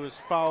Tanis, who was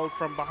fouled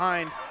from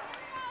behind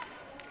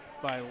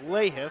by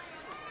Lahiff.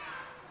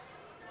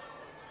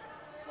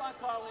 Come on,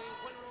 Pauline.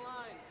 Put it in the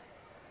line.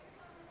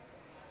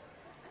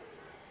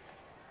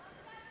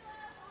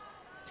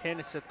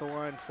 Tanis at the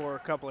line for a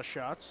couple of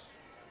shots.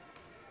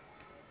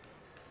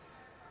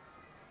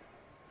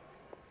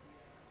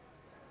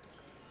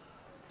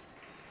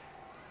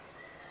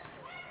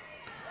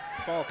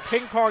 Ball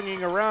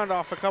ping-ponging around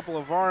off a couple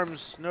of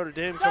arms. Notre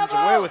Dame comes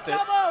away with it.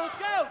 Double, let's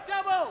go.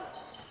 Double.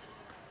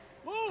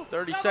 Move.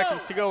 30 double.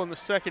 seconds to go in the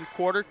second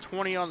quarter.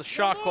 20 on the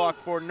shot clock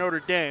for Notre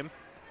Dame.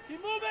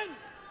 Keep moving.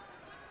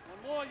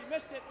 One more. You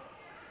missed it.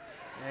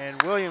 And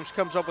Williams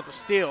comes up with a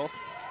steal.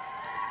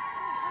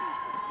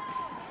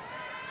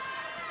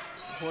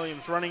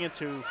 Williams running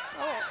into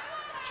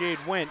Jade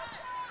Wint.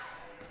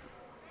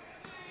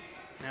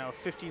 Now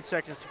 15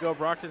 seconds to go.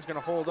 Brockton's going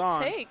to hold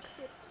on. Take.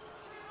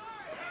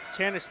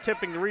 Tanis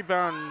tipping the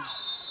rebound,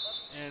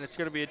 and it's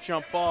going to be a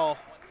jump ball.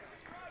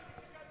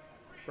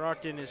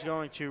 Brockton is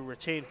going to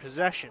retain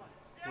possession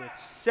with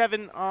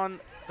 7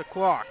 on the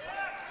clock.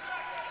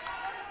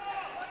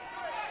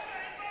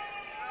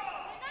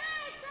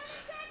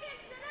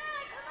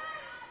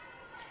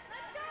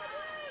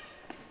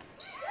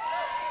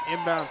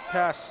 Inbound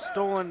pass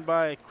stolen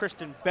by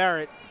Kristen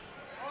Barrett.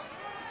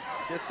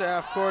 Gets to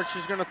half court.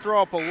 She's going to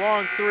throw up a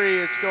long three.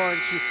 It's going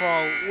to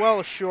fall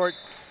well short.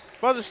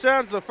 Buzzer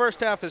sounds. The first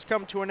half has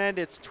come to an end.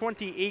 It's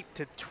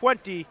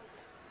 28-20.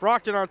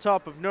 Brockton on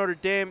top of Notre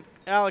Dame.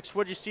 Alex,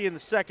 what did you see in the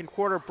second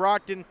quarter?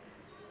 Brockton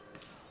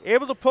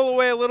able to pull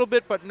away a little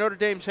bit, but Notre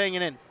Dame's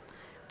hanging in.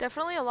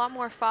 Definitely a lot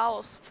more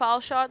fouls. Foul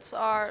shots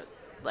are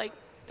like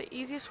the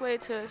easiest way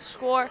to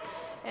score,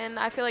 and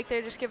I feel like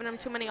they're just giving them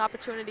too many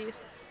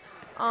opportunities.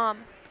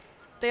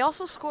 They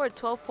also scored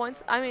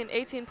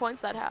 18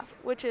 points that half,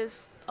 which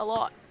is a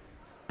lot.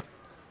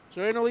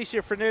 So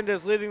Annalicia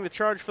Fernandez leading the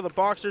charge for the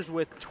Boxers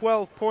with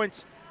 12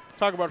 points.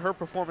 Talk about her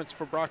performance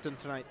for Brockton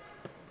tonight.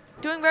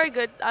 Doing very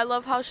good. I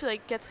love how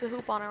she gets the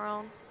hoop on her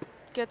own,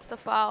 gets the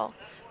foul,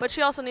 but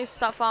she also needs to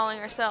stop fouling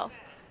herself.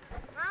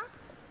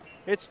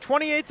 It's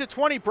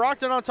 28-20.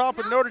 Brockton on top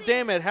of Notre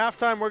Dame at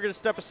halftime. We're going to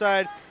step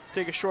aside,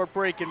 take a short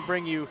break, and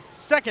bring you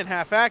second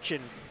half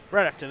action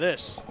right after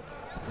this.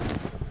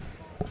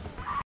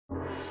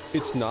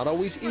 It's not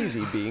always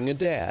easy being a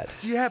dad.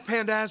 Do you have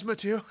panda asthma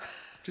too?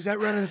 Does that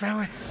run in the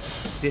family?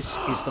 This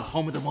is the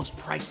home of the most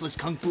priceless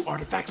kung fu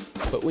artifacts.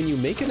 But when you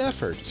make an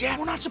effort, Dad,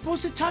 we're not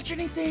supposed to touch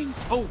anything.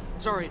 Oh,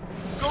 sorry.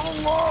 Go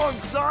along,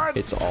 son!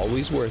 it's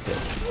always worth it.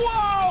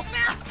 Whoa,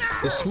 master!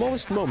 The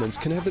smallest moments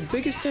can have the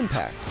biggest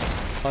impact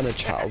on a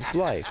child's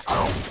life.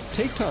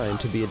 Take time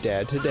to be a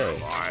dad today.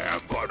 I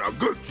am gonna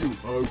get you.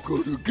 I'm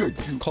gonna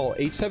get you. Call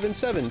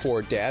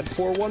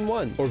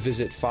 877-4DAD-411 or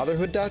visit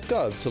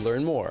fatherhood.gov to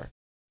learn more.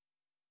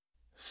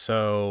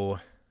 So,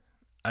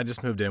 I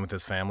just moved in with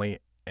this family,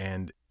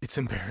 and it's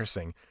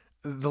embarrassing.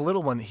 The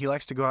little one, he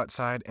likes to go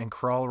outside and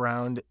crawl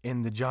around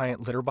in the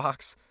giant litter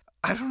box.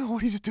 I don't know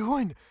what he's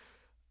doing.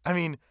 I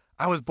mean,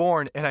 I was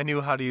born and I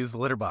knew how to use the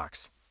litter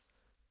box.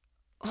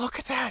 Look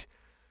at that.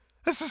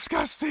 That's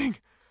disgusting.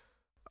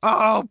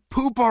 Oh,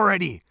 poop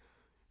already.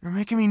 You're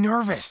making me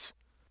nervous.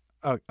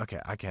 Oh,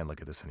 okay, I can't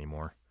look at this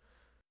anymore.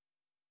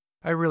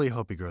 I really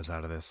hope he grows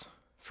out of this,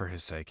 for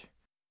his sake.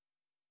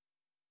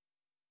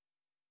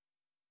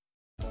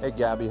 Hey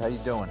Gabby, how you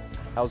doing?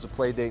 How's the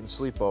play date and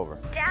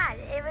sleepover? Dad,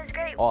 it was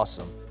great.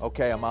 Awesome.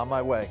 Okay, I'm on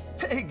my way.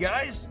 Hey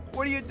guys,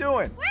 what are you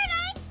doing? We're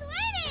going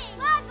swimming!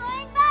 We're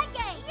going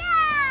biking!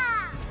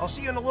 Yeah! I'll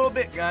see you in a little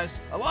bit, guys.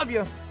 I love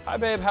you. Hi,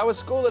 babe. How was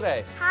school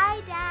today?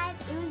 Hi, Dad.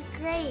 It was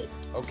great.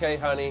 Okay,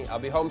 honey. I'll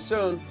be home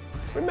soon.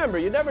 Remember,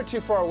 you're never too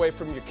far away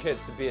from your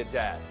kids to be a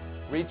dad.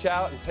 Reach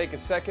out and take a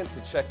second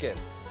to check in,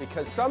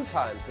 because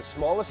sometimes the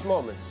smallest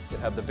moments can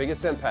have the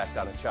biggest impact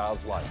on a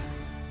child's life.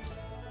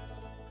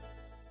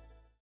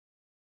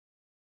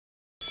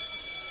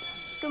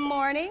 Good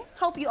morning.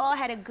 Hope you all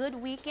had a good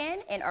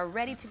weekend and are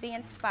ready to be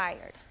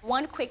inspired.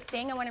 One quick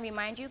thing I want to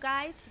remind you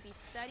guys to be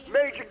studying.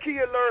 Major key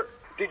alert.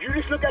 Did you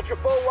just look at your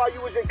phone while you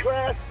was in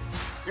class?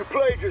 You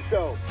played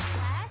yourself.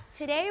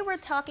 Today we're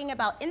talking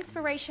about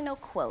inspirational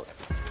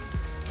quotes.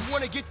 You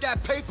want to get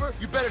that paper?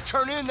 You better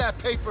turn in that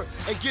paper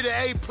and get an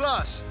A+.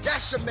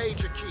 That's a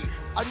major key.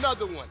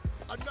 Another one.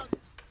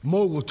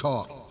 Mogul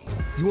talk.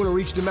 You want to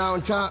reach the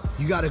mountaintop?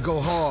 You got to go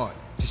hard.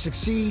 To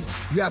succeed,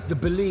 you have to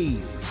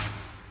believe.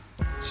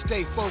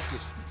 Stay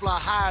focused. Fly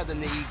higher than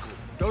the eagle.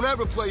 Don't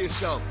ever play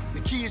yourself.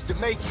 The key is to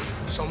make it,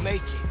 so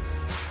make it.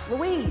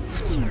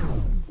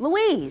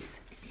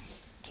 Louise,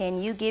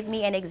 can you give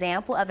me an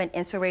example of an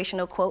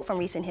inspirational quote from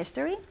recent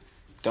history?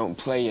 Don't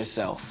play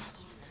yourself.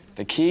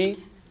 The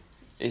key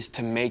is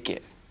to make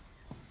it.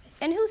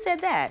 And who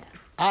said that?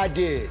 I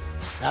did.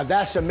 Now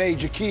that's a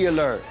major key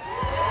alert.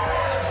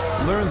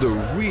 Learn the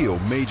real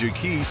major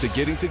keys to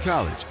getting to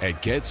college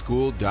at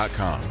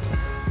getschool.com.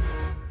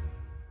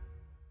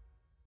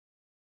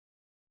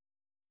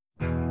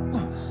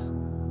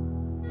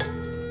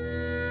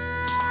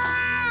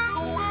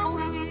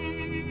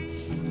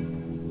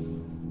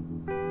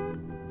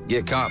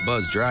 Get caught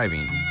buzz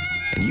driving,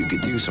 and you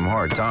could do some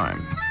hard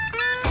time.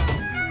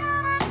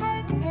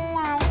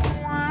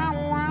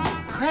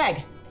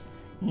 Craig,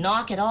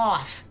 knock it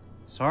off.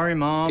 Sorry,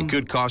 Mom. It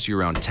could cost you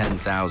around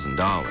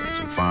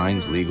 $10,000 in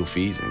fines, legal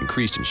fees, and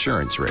increased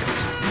insurance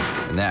rates.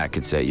 And that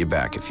could set you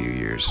back a few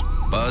years.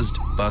 Buzzed,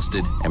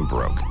 busted, and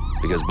broke.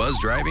 Because buzz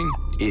driving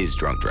is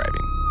drunk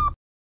driving.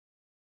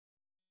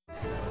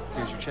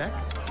 Here's your check.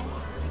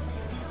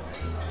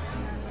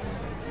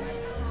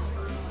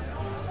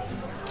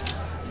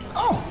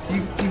 Oh,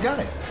 you got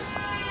it.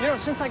 You know,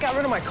 since I got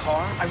rid of my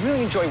car, I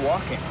really enjoy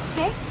walking.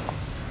 Okay.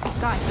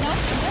 God, no.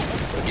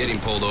 But getting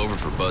pulled over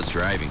for buzz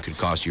driving could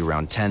cost you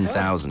around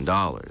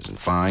 $10,000 in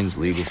fines,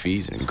 legal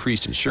fees, and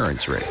increased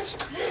insurance rates.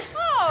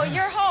 Oh,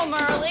 you're home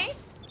early.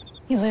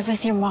 You live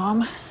with your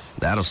mom?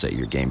 That'll set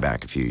your game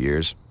back a few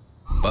years.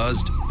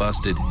 Buzzed,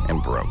 busted,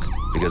 and broke.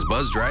 Because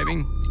buzz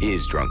driving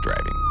is drunk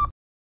driving.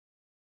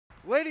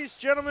 Ladies,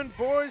 gentlemen,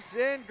 boys,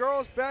 and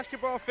girls,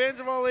 basketball fans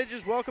of all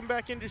ages, welcome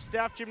back into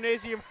Staff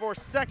Gymnasium for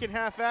second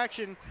half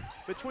action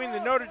between the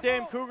Notre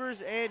Dame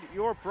Cougars and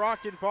your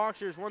Brockton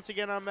Boxers. Once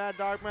again, I'm Mad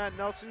Dog Matt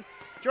Nelson,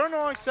 joined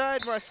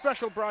alongside my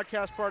special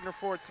broadcast partner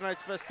for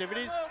tonight's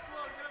festivities,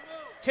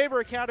 Tabor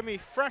Academy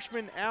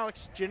freshman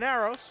Alex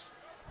Gennaros.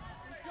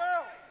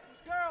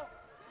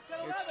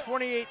 It's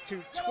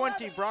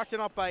 28-20. Brockton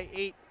up by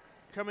 8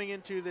 coming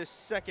into this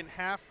second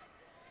half.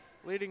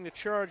 Leading the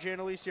charge,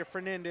 Annalicia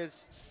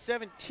Fernandez,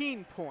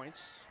 17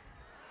 points.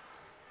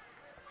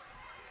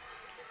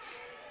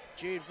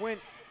 Jade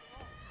Wint,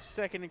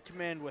 second in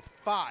command with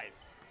 5.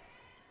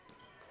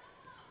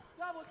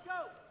 Let's go.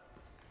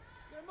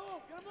 Get a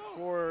move, get a move.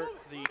 For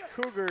the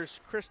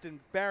Cougars, Kristen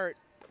Barrett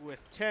with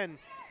 10.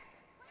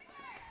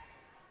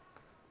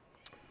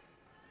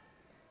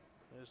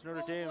 As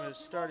Notre Dame has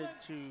started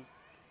to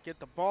get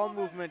the ball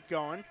movement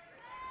going.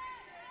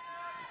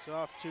 It's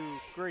off to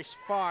Grace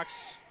Fox.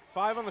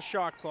 5 on the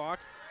shot clock.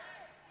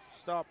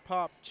 Stop,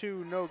 pop,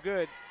 2, no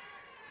good.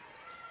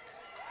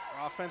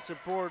 Offensive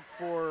board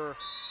for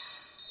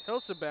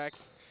Hilsebeck,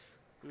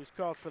 who's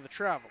called for the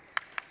travel.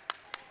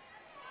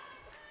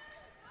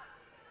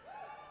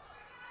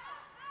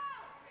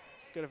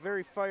 Got a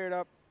very fired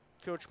up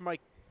Coach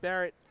Mike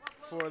Barrett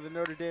for the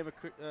Notre Dame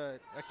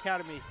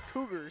Academy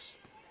Cougars.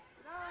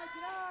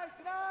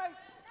 Tonight.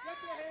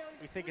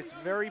 We think it's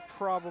very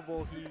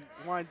probable he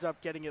winds up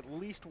getting at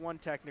least 1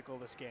 technical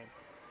this game.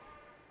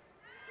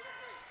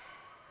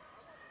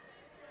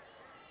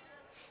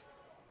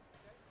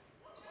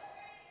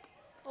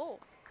 Oh.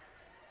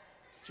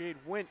 Jade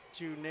Wint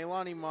to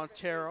Neilani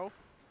Montero.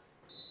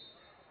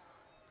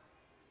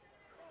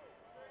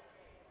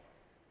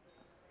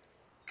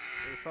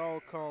 A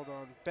foul called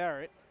on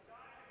Barrett.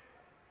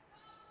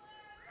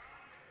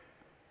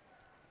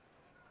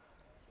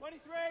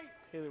 23.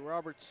 Haley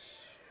Roberts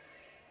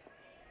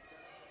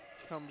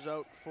comes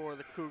out for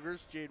the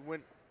Cougars. Jade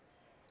Wint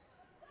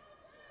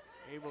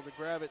able to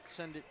grab it,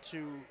 send it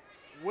to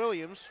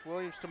Williams.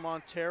 Williams to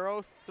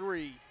Montero,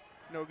 3,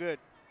 no good.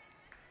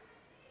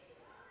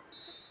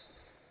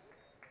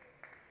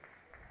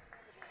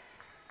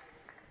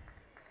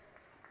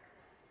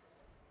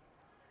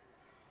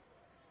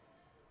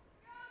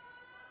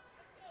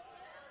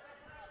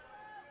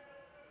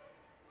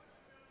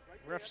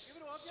 Refs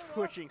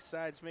switching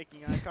sides,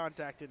 making eye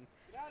contact and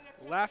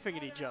laughing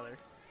at each other.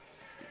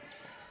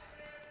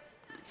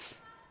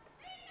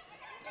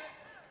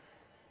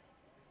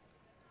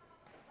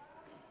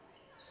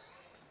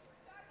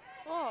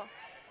 Oh.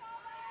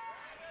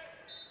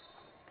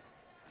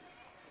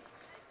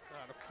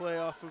 Got a play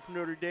off of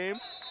Notre Dame.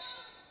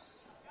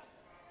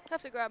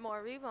 Have to grab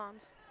more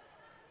rebounds.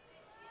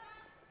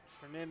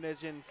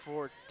 Fernandez in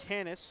for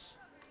Tanis.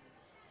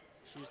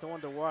 She's the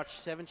one to watch.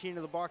 17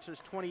 of the Boxers,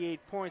 28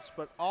 points,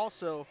 but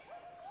also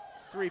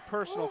 3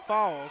 personal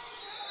fouls.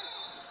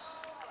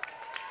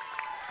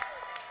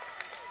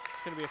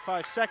 It's going to be a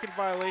 5-second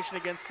violation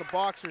against the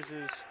Boxers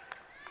as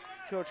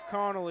Coach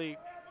Connolly.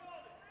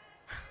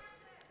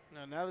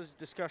 Now there's a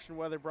discussion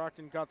whether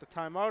Brockton got the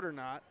timeout or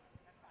not.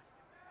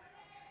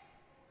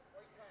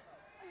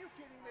 Are you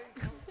kidding me?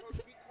 Coach,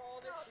 he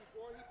called it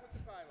before he put the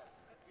time up.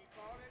 He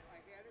called it, I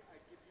had it, I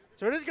give you the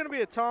So it is going to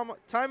be a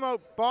timeout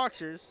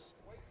Boxers.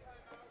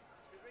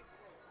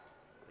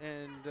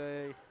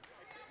 And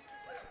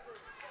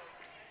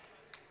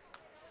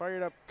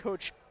fired up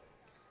Coach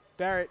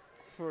Barrett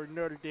for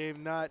Notre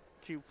Dame, not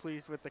too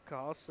pleased with the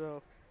call.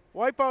 So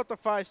wipe out the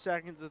 5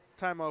 seconds at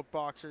the timeout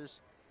Boxers.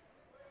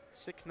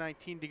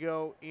 6:19 to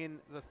go in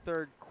the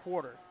third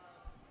quarter.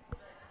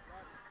 It's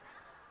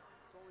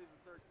only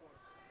the third quarter.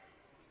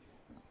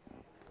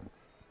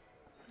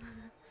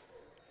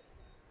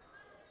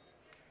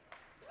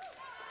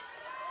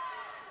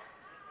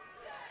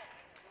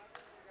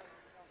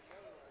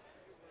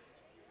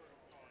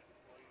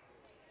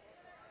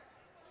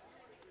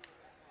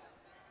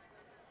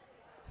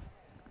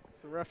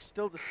 So the ref's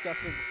still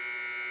discussing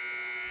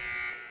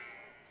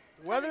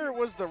whether it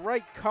was the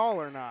right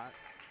call or not.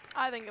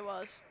 I think it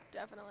was,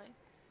 definitely.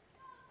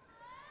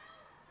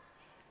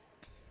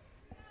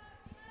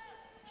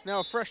 It's now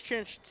a fresh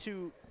chance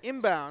to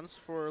inbounds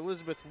for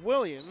Elizabeth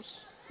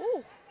Williams.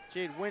 Ooh.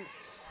 Jade Wint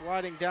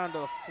sliding down to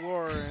the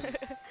floor, and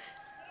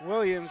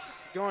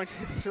Williams going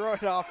to throw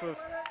it off of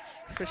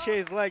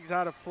Pichet's legs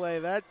out of play.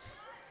 That's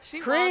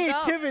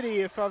creativity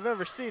if I've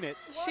ever seen it.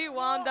 She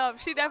wound up.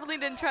 She definitely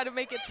didn't try to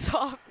make it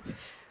soft.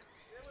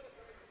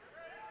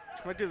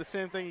 She might do the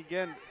same thing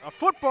again. A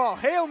football,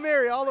 Hail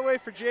Mary all the way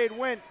for Jade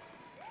Wint.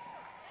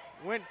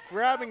 Wint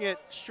grabbing it,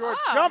 short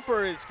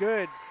jumper is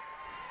good.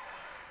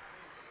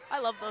 I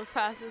love those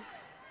passes.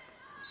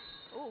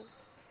 Ooh.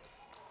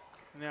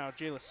 Now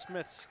Jayla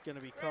Smith's going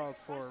to be called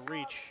for a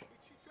reach.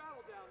 She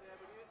traveled down there,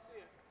 but he didn't see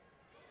it.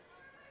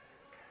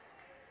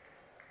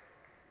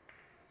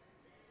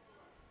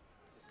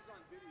 This is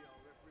on video,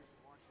 referees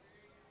can watch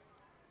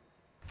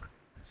it.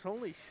 It's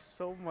only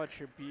so much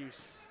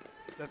abuse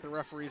that the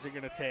referees are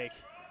going to take.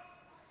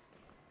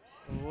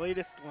 The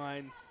latest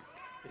line,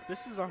 if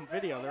this is on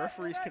video, the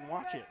referees can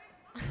watch it.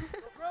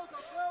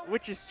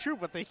 Which is true,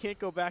 but they can't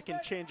go back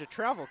and change a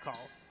travel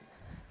call.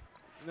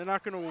 And they're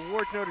not going to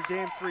award Notre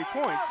Dame 3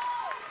 points.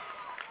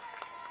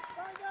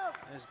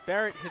 As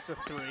Barrett hits a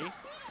 3.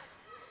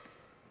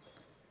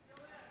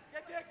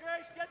 Get there,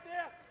 Grace, get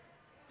there.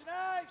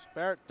 Tonight.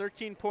 Barrett,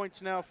 13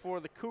 points now for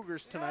the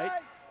Cougars tonight.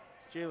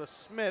 Jayla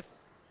Smith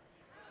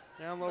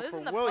down low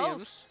for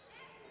Williams.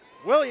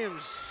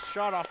 Williams,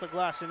 shot off the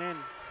glass and in.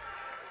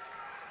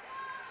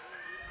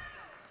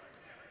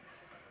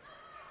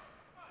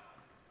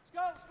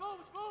 Let's go.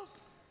 Let's move.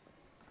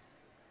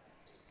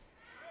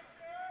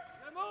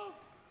 Let's move.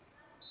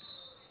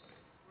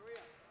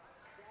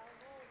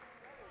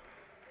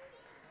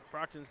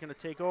 Brockton's going to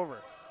take over.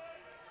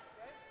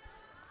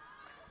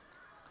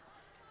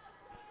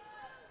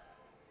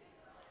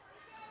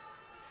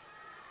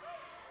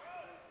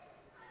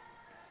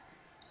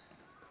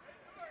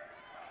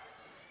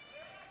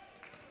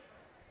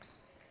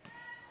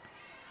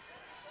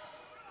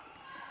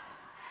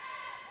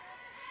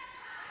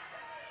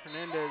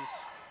 Fernandez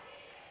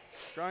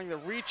trying the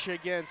reach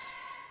against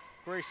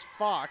Grace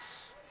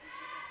Fox.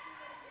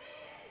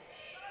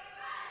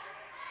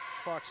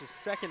 Fox's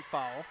second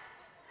foul.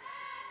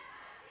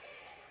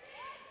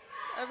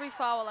 Every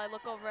foul, I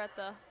look over at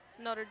the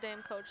Notre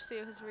Dame coach, see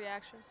his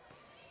reaction.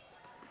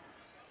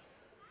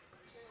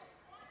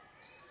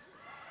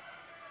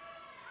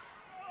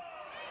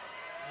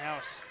 Now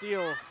a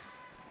steal.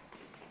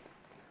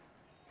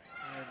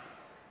 And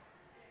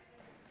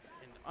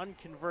an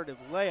unconverted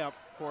layup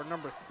for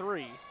number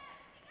 3,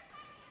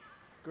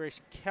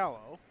 Grace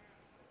Callow.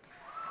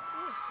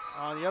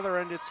 On the other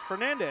end, it's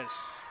Fernandez,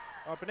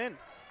 up and in.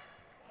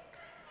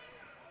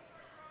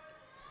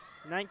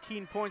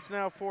 19 points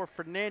now for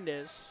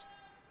Fernandez.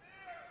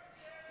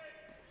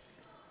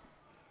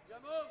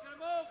 Gotta move.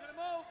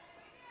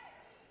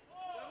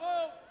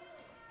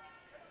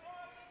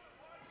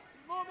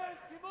 Keep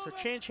moving. So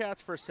change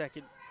hats for a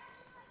second.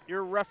 You're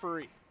a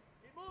referee.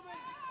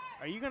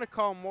 Are you going to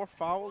call more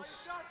fouls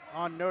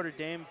on Notre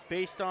Dame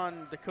based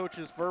on the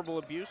coach's verbal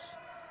abuse?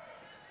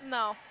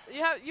 No,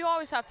 you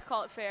always have to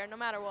call it fair, no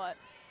matter what.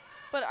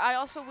 But I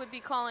also would be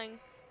calling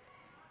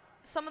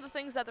some of the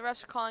things that the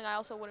refs are calling. I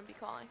also wouldn't be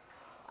calling.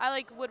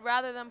 I would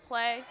rather them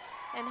play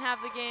and have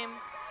the game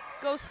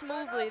go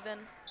smoothly than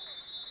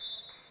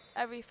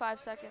every 5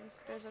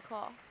 seconds there's a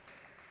call.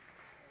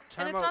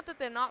 And it's not that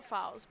they're not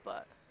fouls,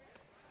 but.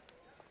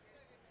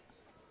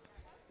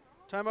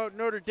 Timeout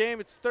Notre Dame.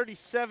 It's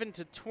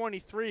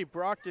 37-23.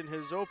 Brockton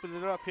has opened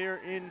it up here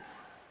in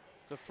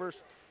the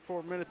first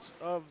 4 minutes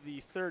of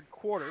the third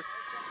quarter.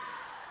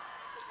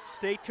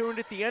 Stay tuned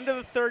at the end of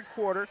the third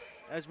quarter,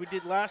 as we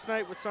did last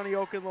night with Sonny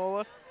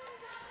Okunlola.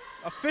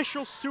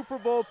 Official Super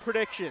Bowl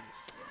predictions.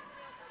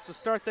 So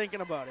start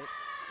thinking about it.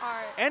 All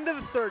right. End of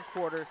the third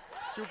quarter,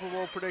 Super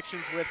Bowl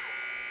predictions with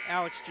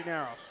Alex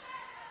Gennaros.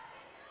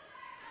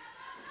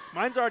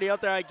 Mine's already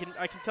out there. I can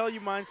tell you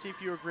mine, see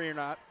if you agree or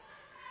not.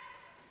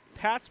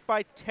 Pats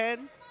by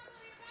 10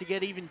 to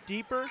get even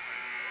deeper.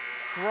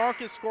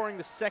 Gronk is scoring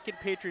the second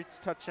Patriots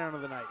touchdown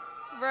of the night.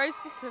 Very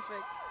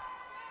specific.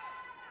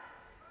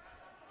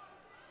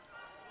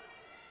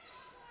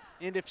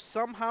 And if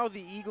somehow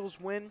the Eagles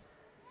win,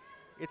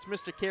 it's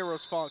Mr.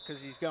 Cairo's fault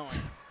because he's going.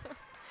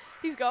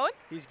 He's going?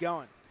 He's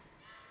going.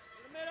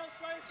 In the middle,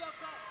 straight yourself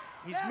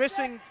up. He's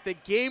missing the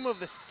game of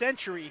the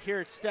century here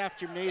at Staff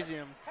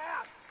Gymnasium.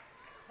 Pass.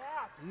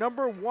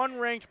 Number 1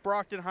 ranked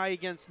Brockton High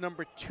against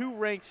number 2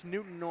 ranked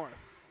Newton North.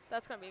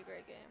 That's going to be a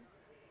great game.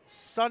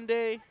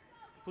 Sunday,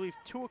 I believe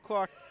 2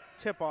 o'clock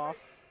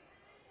tip-off.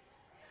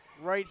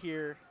 Right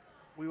here.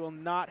 We will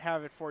not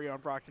have it for you on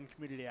Brockton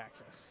Community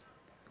Access.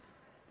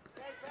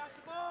 Okay, pass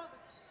the ball.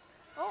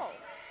 Oh.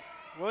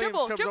 Williams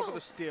comes up with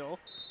a steal.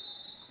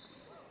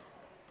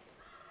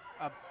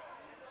 A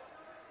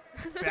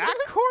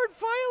backcourt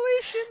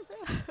violation?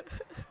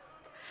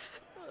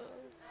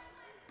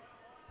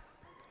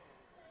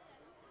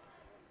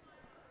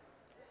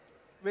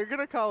 They're going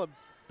to call a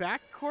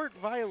backcourt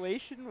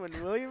violation when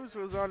Williams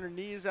was on her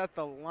knees at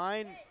the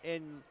line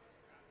and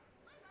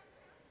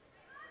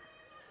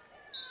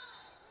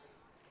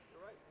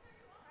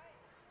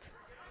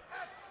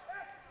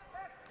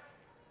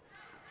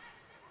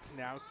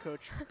now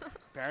Coach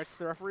Barrett's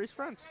the referee's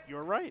friends.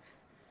 You're right.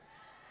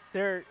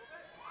 There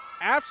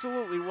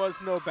absolutely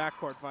was no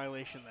backcourt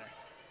violation there.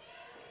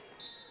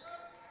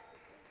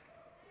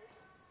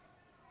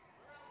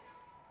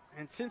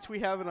 And since we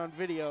have it on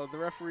video, the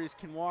referees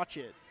can watch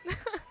it.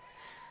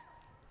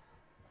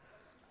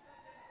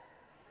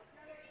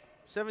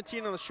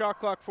 17 on the shot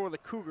clock for the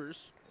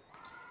Cougars.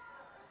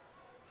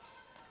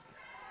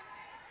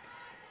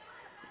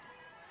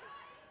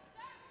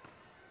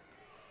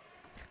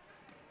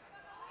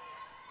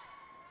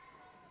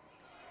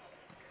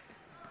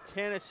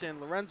 Tanis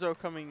and Lorenzo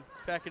coming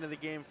back into the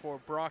game for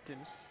Brockton.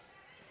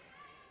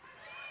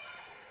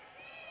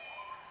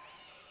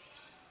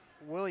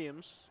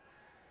 Williams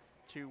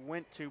to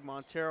Wint to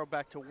Montero,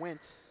 back to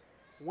Wint.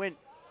 Wint,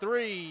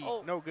 3,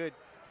 no good.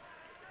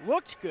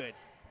 Looked good.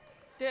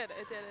 It did.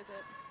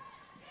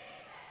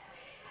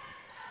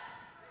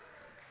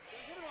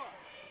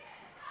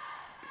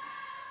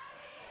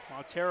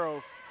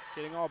 Montero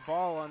getting all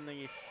ball on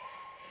the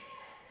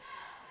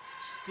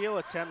steal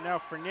attempt. Now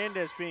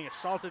Fernandez being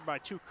assaulted by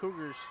 2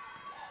 Cougars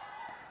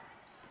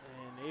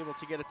and able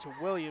to get it to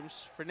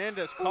Williams.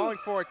 Fernandez calling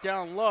for it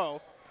down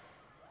low.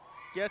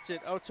 Gets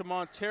it out to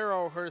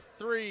Montero. Her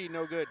 3,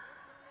 no good.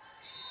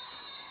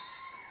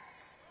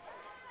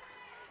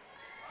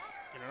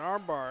 Get it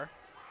armbar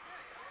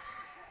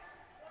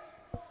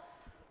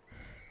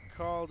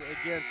called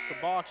against the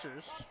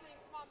Boxers.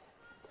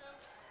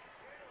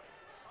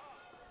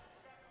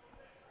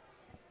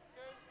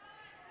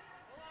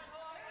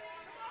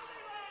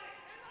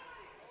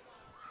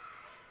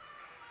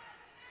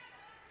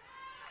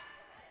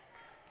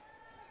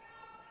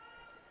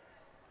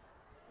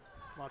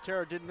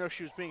 Montero didn't know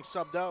she was being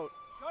subbed out.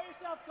 Show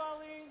yourself,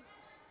 Colleen.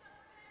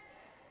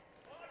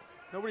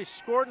 Nobody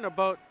scored in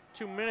about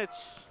 2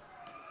 minutes.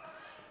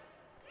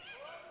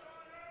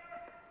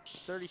 It's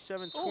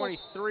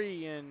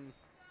 37-23, and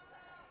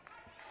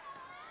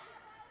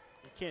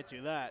you can't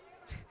do that.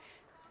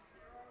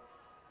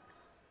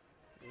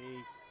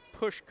 A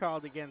push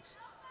called against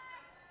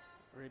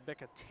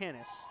Rebecca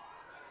Tanis.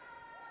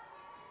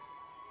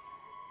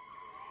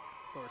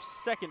 For a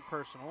second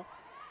personal.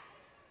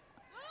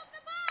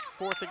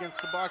 Fourth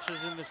against the Boxers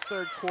in this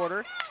third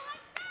quarter.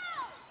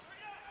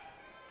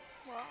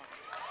 Wow.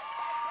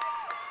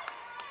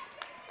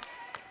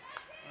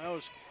 That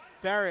was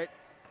Barrett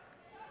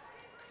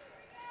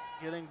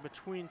getting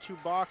between two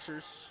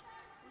Boxers.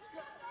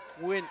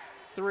 Went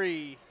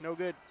three, no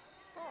good.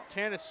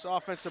 Tanis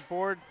offensive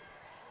board.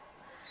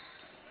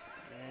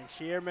 And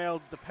she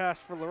airmailed the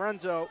pass for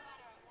Lorenzo.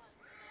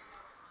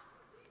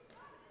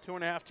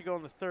 2.5 to go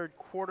in the third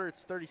quarter.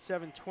 It's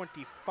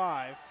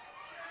 37-25.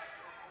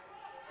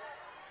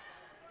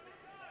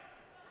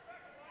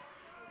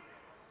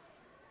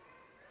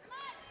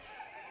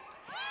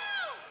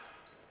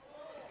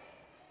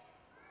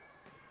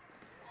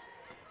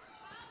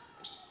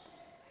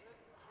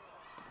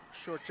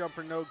 Short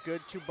jumper, no good.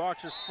 Two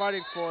Boxers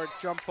fighting for it.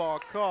 Jump ball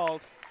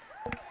called.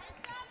 And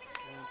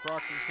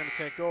Brockton's going to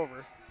take over.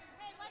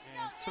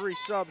 And 3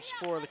 subs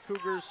for the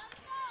Cougars.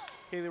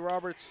 Haley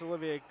Roberts,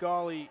 Olivia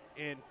Gawley,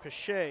 and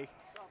Pache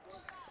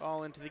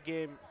all into the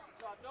game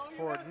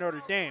for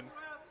Notre Dame.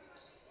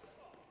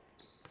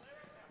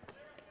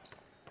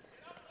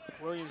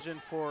 Williams in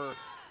for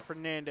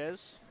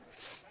Fernandez.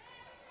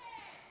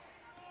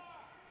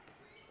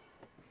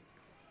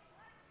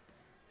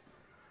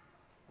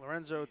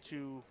 Lorenzo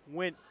to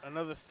Wint,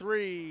 another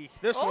 3.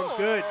 This one's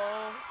good.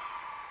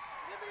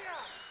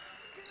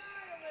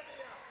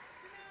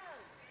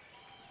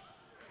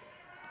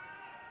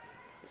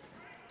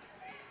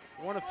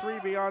 One of 3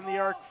 beyond the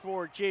arc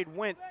for Jade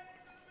Wint.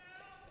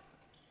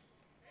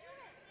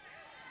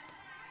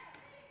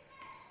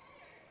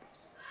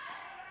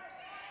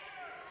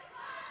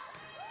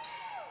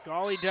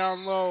 Gawley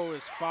down low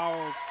is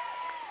fouled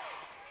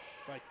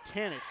by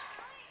Tanis.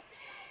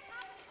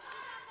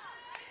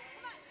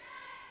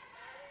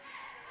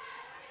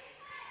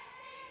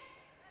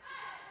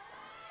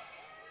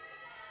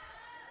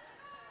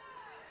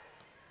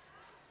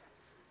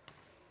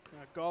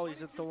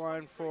 Gawley's at the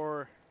line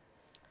for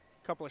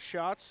a couple of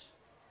shots.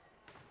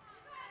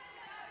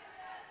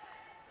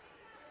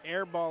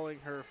 Airballing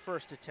her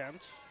first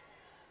attempt.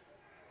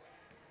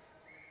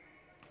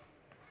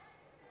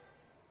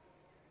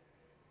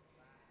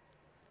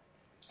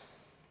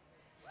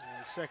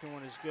 And the second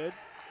one is good.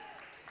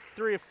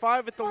 3 of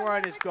 5 at the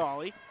line is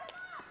Gawley.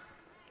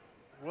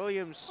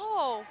 Williams,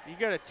 you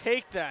got to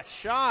take that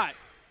shot.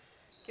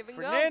 Give and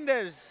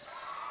Fernandez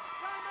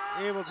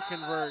able to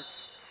convert.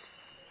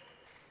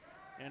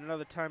 And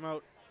another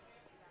timeout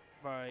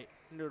by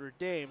Notre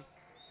Dame.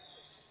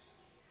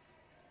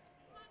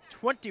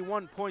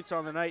 21 points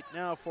on the night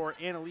now for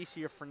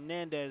Annalicia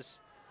Fernandez.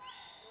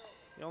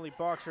 The only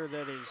Boxer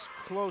that is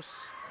close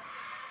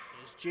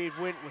is Jade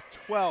Wint with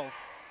 12.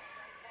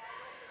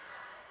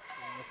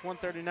 And with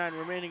 1:39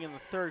 remaining in the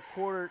third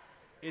quarter,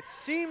 it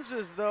seems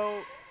as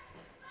though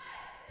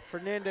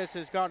Fernandez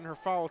has gotten her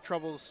foul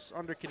troubles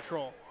under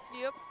control.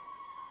 Yep.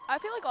 I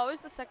feel like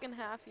always the second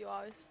half you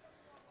always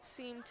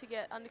seem to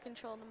get under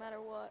control no matter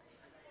what.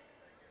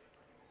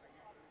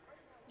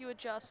 You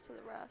adjust to the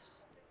refs.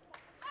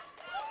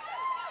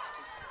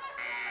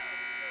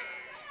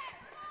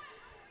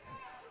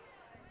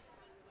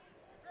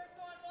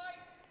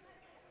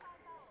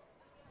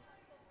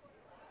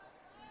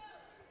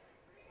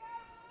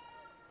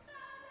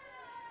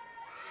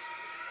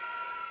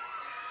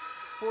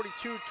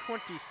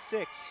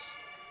 (42-26).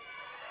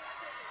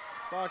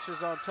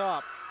 Boxers on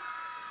top.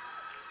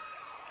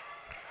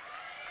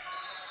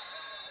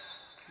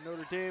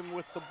 Notre Dame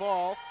with the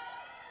ball.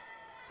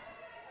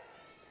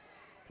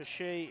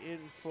 Pache in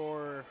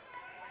for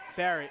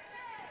Barrett.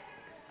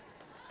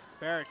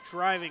 Barrett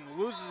driving,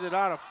 loses it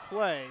out of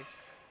play.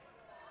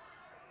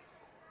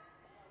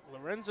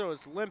 Lorenzo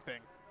is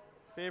limping,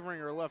 favoring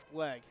her left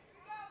leg.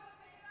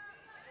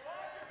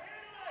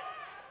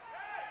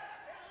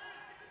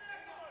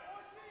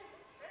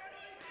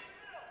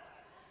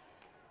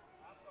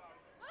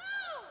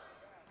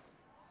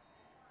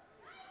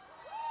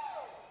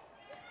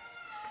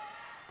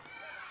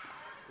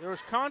 There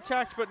was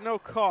contact but no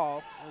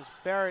call as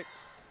Barrett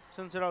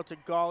sends it out to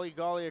Gawley.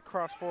 Gawley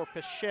across for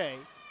Pache.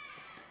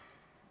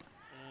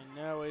 And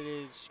now it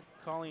is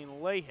Colleen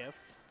Lahiff.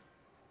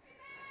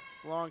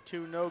 Long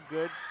 2, no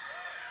good.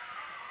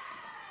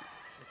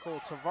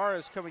 Nicole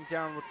Tavares coming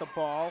down with the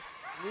ball.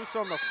 Loose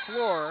on the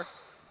floor.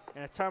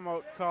 And a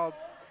timeout called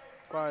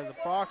by the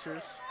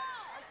Boxers.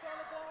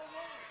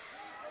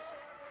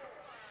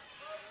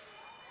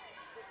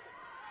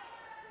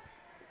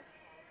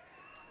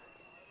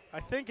 I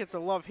think it's a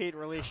love-hate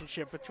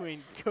relationship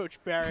between Coach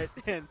Barrett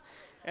and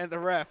the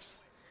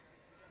refs.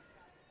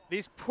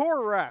 These poor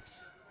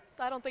refs.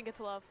 I don't think it's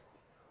love.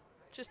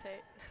 Just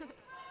hate.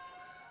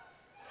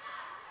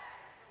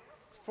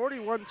 It's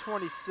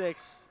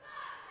 41-26.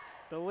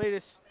 The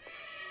latest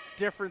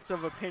difference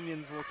of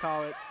opinions, we'll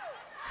call it.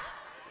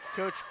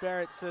 Coach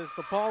Barrett says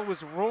the ball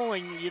was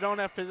rolling. You don't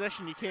have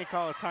possession. You can't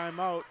call a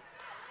timeout.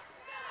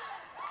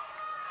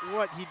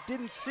 What he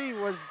didn't see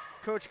was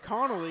Coach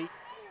Connolly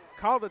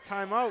called a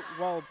timeout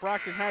while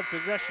Brockton had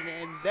possession,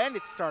 and then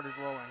it started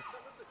rolling.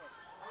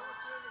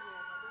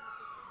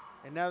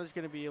 And now there's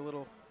going to be a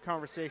little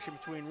conversation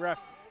between ref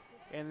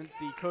and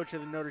the coach of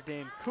the Notre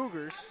Dame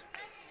Cougars.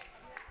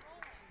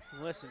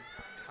 Listen,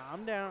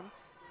 calm down.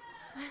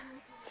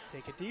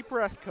 Take a deep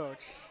breath,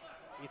 coach.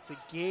 It's a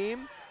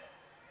game.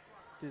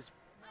 There's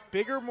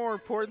bigger, more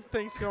important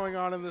things going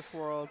on in this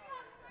world.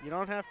 You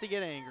don't have to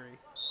get angry.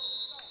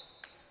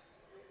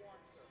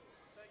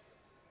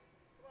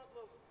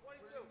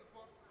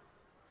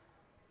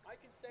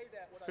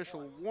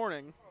 Official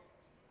warning.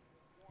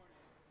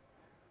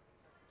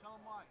 Tell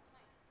him why.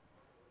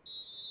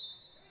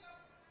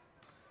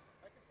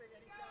 I can say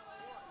anytime I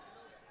want. You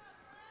know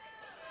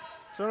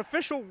that. So an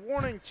official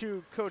warning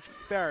to Coach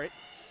Barrett.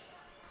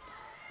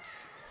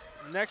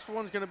 Next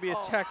one's going to be a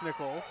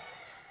technical.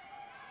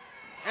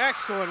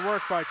 Excellent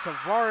work by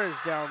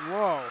Tavares down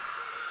low.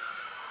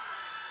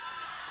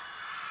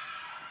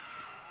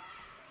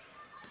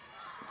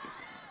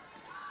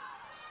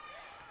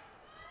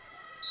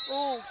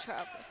 Oh,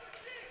 travel.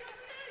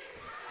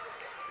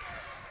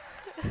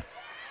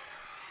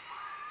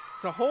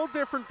 It's a whole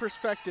different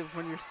perspective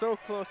when you're so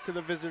close to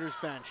the visitors'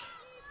 bench.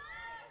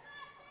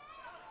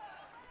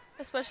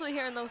 Especially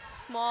hearing those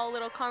small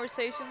little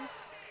conversations.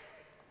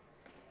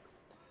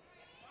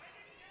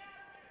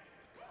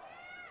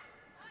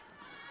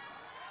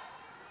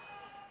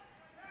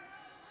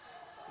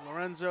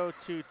 Lorenzo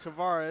to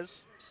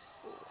Tavares.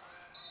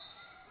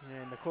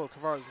 And Nicole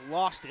Tavares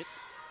lost it.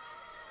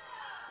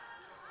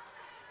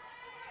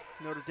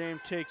 Notre Dame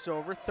takes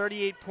over.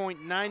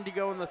 38.9 to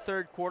go in the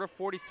third quarter.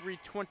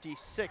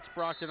 43-26,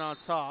 Brockton on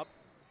top.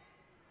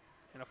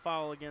 And a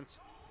foul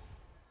against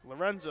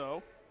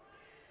Lorenzo.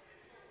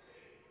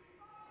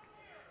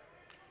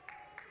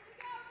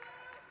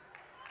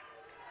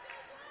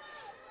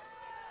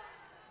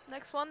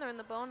 Next one, they're in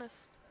the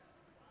bonus.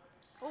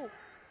 Oh.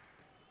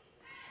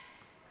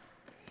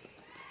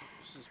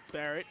 This is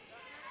Barrett.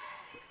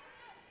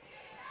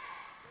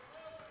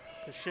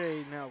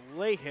 Cachet now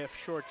Layhiff,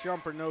 short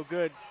jumper, no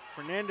good.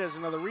 Fernandez,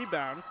 another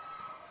rebound.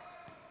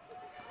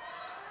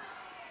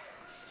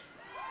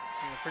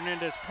 And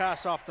Fernandez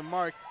pass off the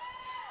mark,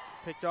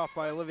 picked off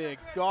by Olivia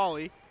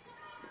Gawley.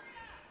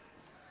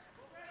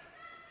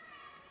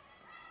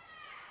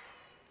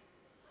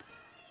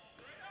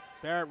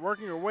 Barrett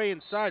working her way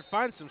inside,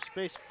 finds some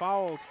space,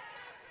 fouled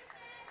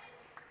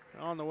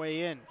on the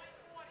way in.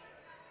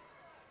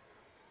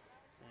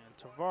 And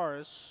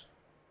Tavares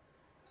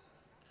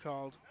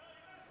called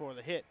for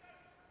the hit.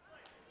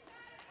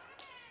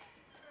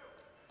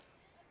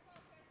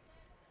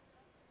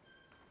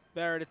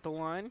 Barrett at the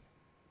line,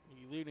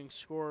 the leading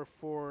scorer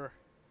for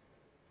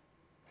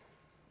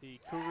the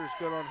Cougars,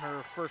 good on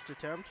her first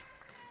attempt.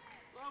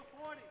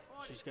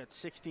 She's got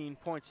 16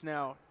 points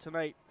now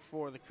tonight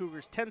for the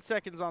Cougars. 10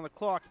 seconds on the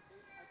clock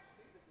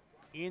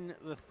in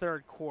the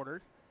third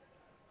quarter.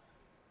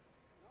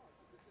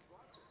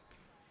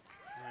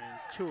 And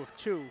 2 of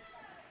 2.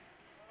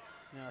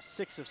 Now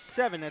 6 of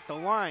 7 at the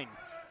line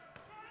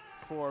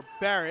for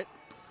Barrett.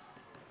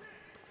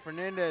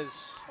 Fernandez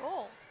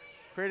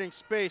creating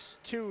space,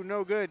 2,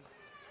 no good.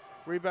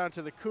 Rebound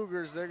to the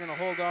Cougars. They're going to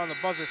hold on. The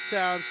buzzer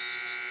sounds.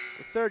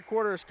 The third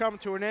quarter has come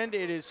to an end.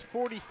 It is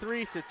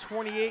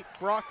 43-28.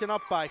 Brockton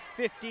up by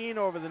 15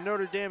 over the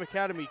Notre Dame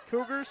Academy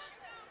Cougars.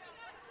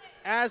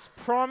 As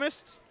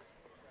promised,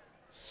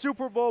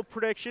 Super Bowl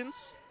predictions.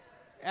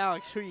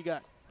 Alex, who you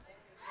got?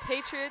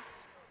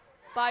 Patriots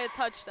by a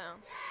touchdown.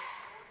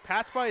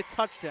 Pats by a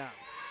touchdown.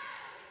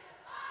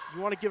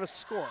 You want to give a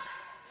score?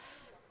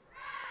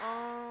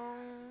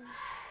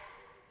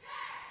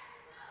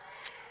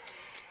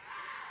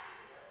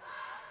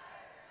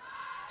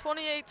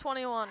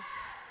 28-21.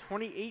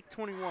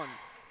 28-21.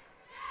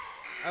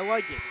 I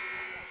like it.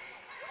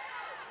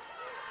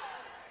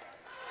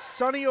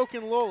 Sonny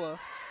Okenlola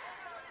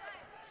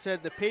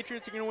said the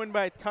Patriots are going to win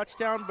by a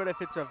touchdown, but if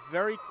it's a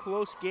very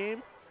close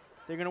game,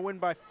 they're going to win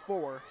by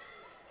 4.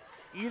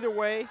 Either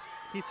way,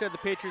 he said the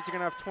Patriots are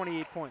going to have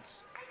 28 points.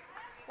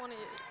 28.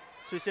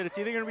 So he said it's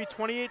either going to be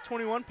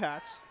 28-21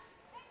 Pats,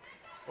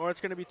 or it's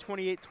going to be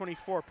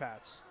 28-24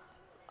 Pats.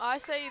 I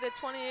say either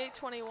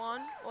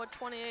 28-21 or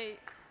 28.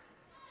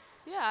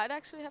 Yeah, I'd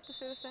actually have to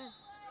say the same.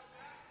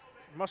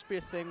 Must be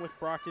a thing with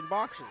Brockton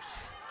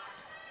Boxers.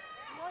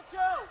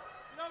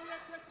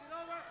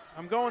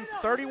 I'm going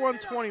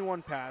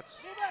 31-21 Pats.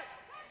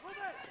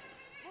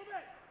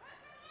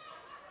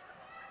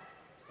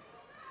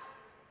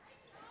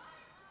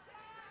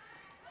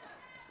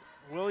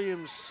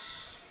 Williams,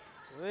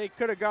 they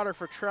could have got her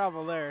for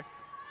travel there.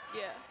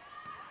 Yeah.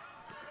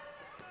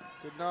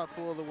 Did not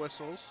blow the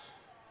whistles.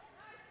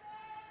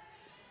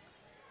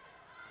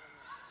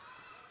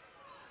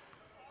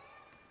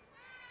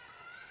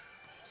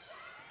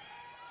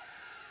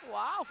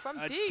 Wow, from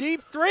A deep.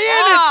 deep three,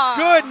 and it's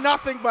good.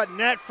 Nothing but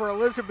net for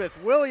Elizabeth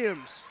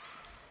Williams.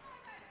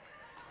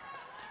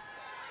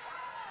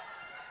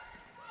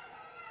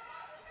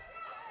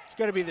 It's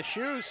going to be the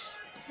shoes.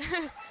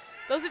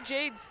 Those are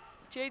Jade's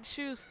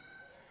shoes.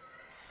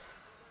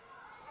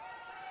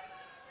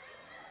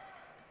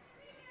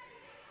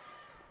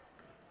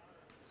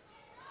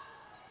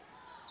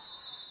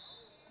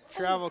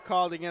 Travel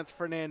called against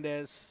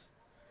Fernandez.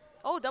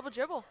 Oh, double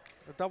dribble.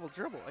 A double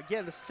dribble.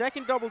 Again, the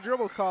second double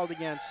dribble called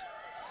against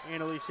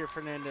Annalicia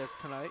Fernandez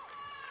tonight.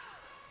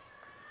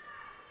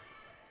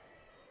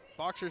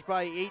 Boxers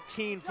by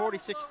 18,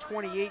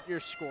 46-28 your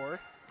score.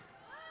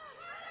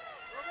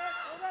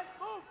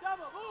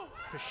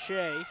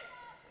 Pache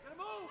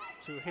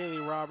to Haley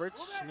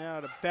Roberts,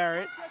 now to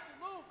Barrett.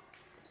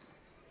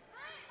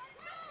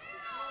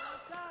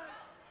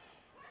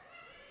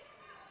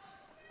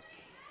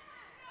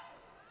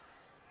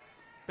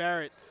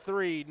 Barrett,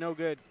 three, no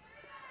good.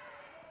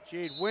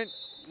 Jade Wint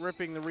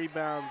ripping the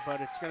rebound,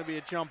 but it's going to be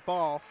a jump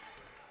ball.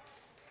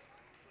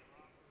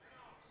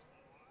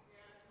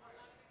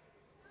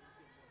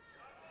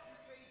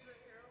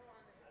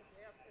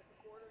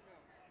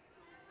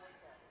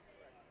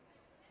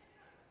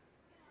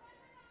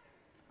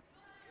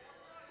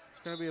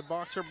 It's going to be a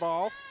boxer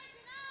ball.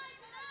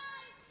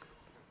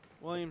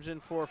 Williams in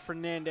for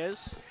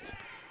Fernandez.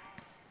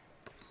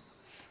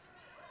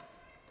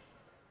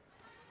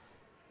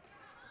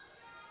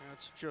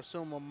 That's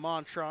Josoma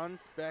Montron.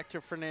 Back to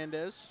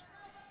Fernandez.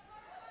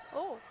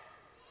 Oh.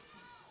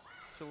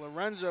 To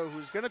Lorenzo,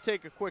 who's going to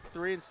take a quick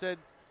three. Instead,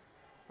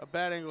 a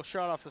bad angle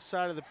shot off the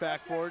side of the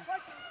backboard.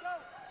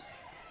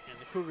 And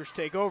the Cougars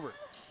take over.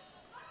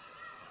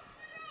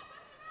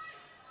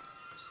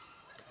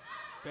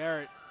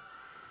 Barrett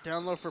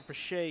down low for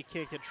Pache.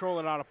 Can't control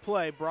it out of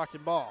play.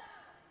 Brockton ball.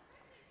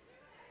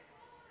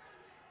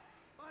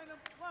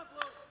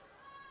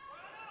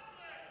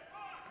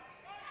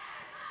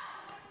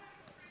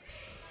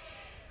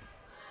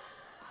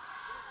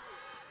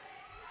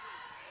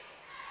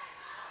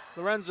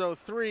 Lorenzo,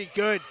 three,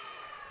 good.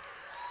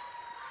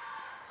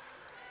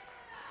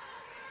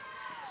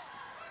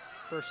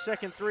 Her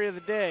second three of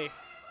the day.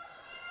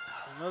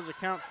 And those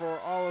account for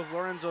all of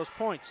Lorenzo's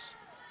points.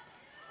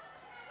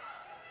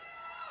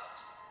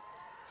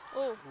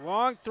 Oh.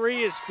 Long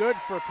three is good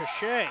for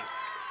Pache.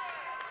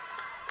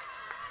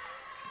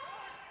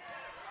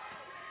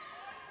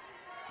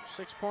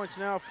 Six points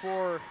now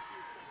for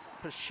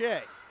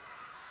Pache.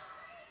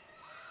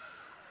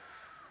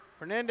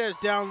 Fernandez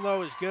down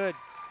low is good.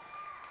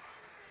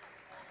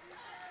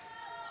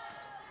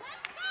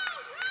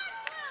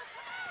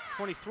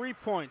 .23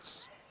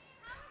 points.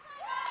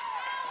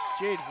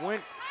 Jade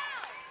Wint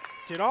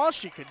did all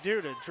she could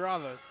do to draw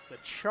the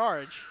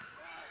charge,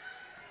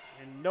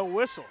 and no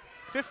whistle.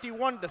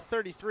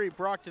 51-33,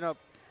 Brockton up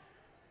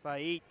by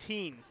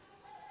 18.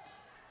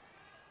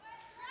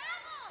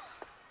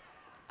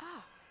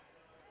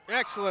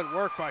 Excellent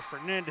work by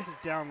Fernandez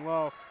down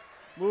low,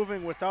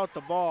 moving without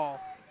the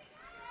ball.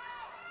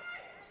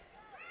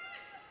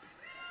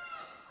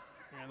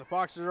 And the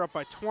Boxers are up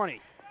by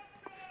 20.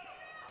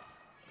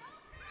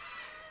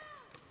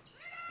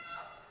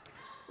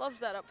 Loves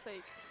that up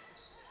fake.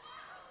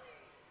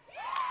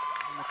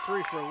 And the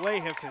three for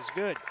Lahiff is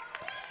good.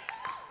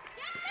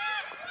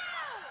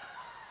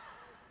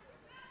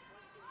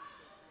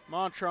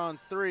 Montron,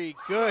 three,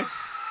 good.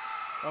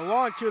 A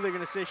long two, they're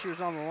going to say she was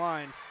on the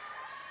line.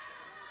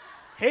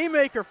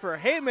 Haymaker for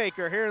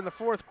Haymaker here in the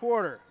fourth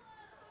quarter.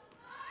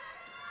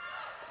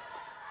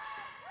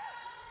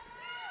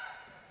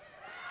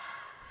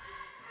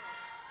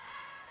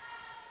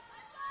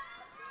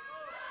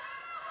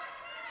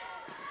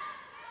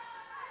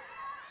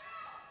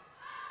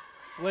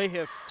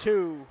 Lahiff,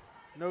 two,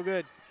 no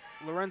good.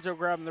 Lorenzo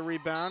grabbing the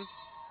rebound.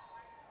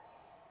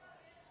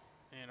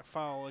 And a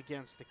foul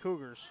against the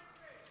Cougars.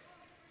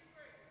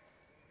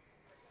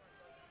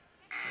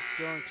 It's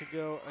going to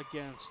go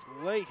against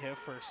Lahiff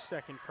for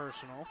second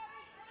personal.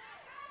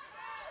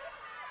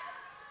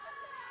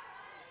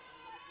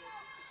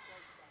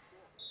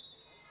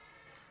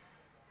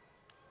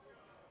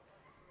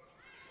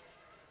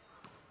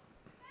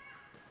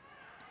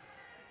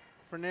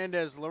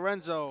 Fernandez,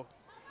 Lorenzo,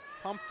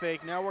 pump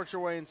fake, now works her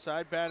way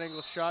inside. Bad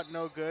angle shot,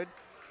 no good.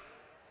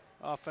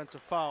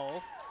 Offensive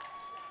foul.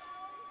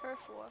 Her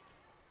fourth.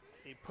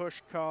 A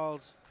push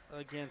called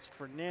against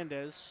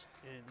Fernandez,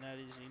 and that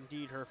is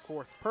indeed her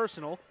fourth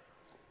personal.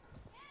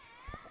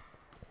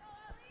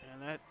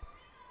 And that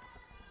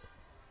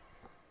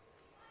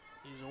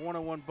is a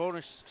one-on-one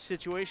bonus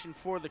situation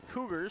for the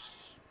Cougars.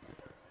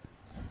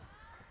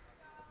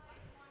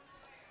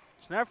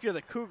 So now if you're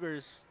the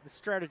Cougars, the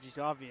strategy's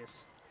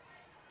obvious.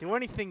 Do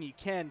anything you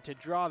can to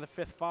draw the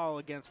fifth foul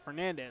against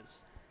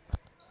Fernandez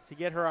to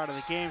get her out of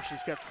the game.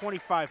 She's got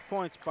 25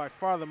 points, by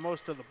far the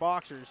most of the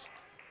Boxers.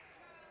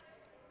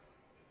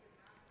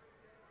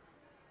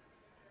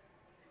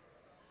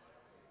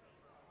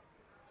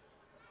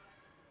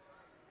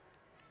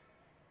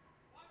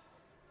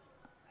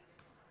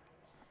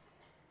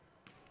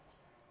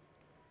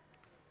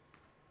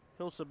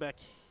 Hilsebeck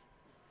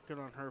good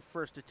on her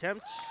first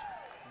attempt.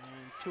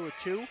 And 2 of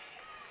 2.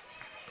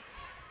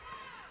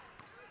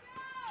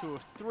 2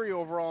 of 3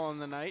 overall on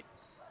the night.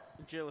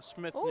 Jayla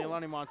Smith and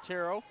Leilani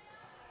Montero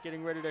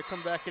getting ready to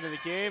come back into the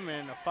game,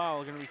 and a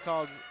foul going to be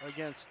called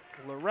against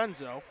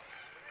Lorenzo.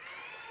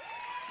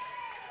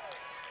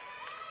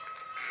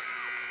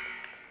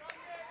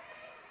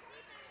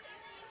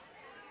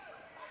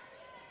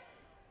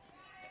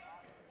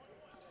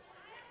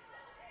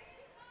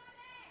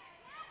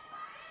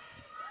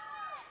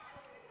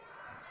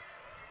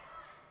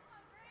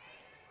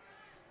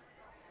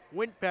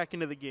 Went back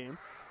into the game.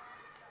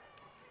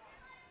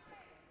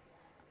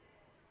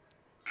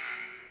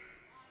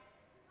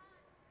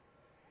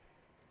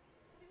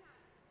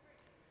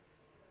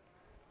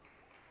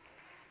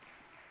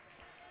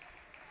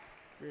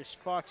 Grace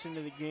Fox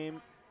into the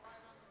game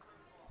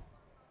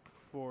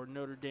for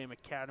Notre Dame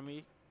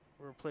Academy,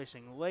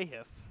 replacing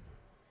Lahiff.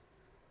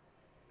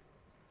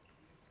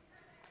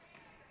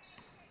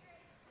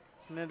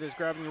 Fernandez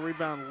grabbing the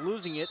rebound,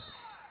 losing it.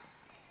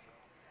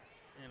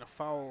 And a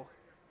foul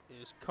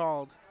is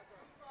called.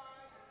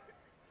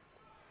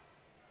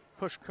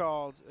 Push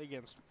called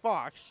against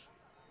Fox.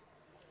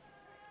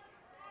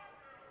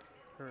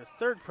 Her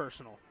third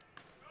personal.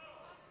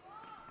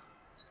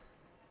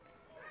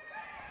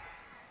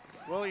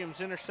 Williams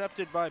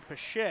intercepted by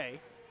Pache.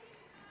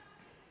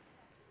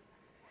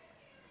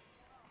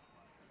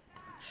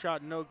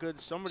 Shot no good.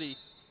 Somebody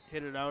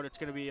hit it out. It's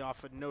going to be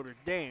off of Notre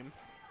Dame.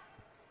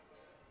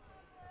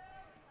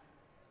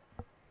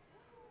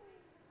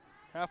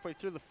 Halfway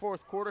through the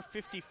fourth quarter,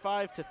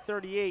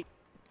 55-38.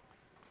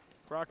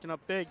 Brockton up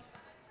big.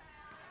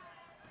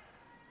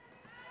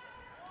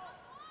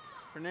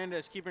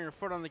 Fernandez keeping her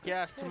foot on the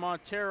gas to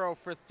Montero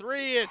for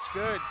 3. It's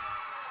good.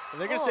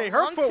 They're going to say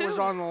her foot was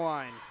on the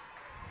line.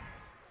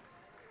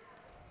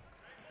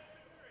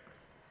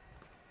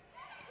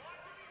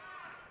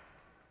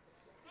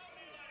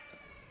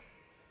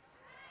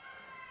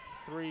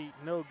 Three,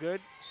 no good.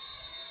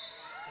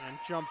 And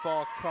jump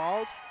ball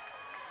called.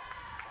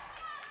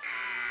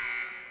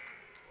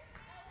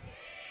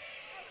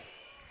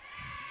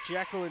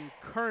 Jacqueline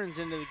Kearns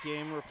into the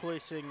game,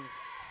 replacing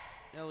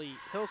Ellie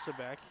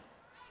Hilsebeck.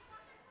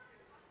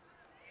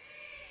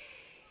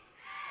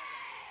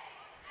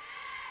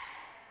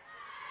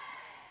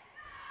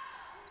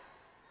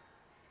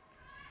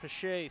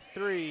 Pache,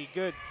 3,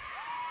 good.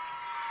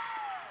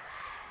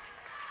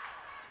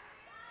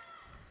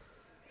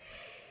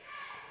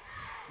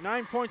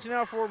 Nine points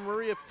now for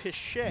Maria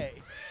Pache.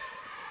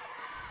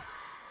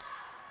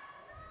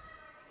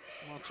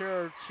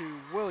 Montero to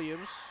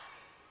Williams.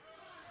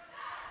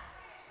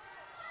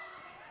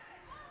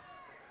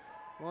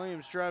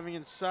 Williams driving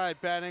inside,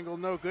 bad angle,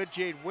 no good.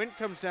 Jade Wint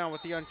comes down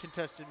with the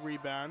uncontested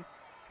rebound,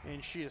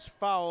 and she is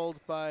fouled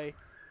by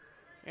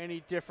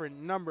any different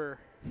number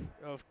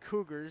of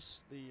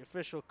Cougars. The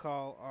official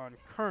call on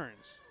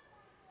Kearns.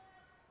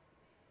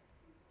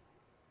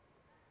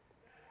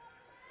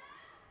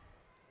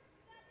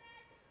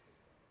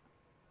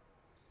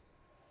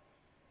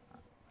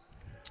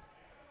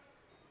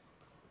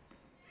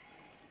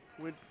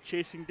 Wint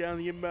chasing down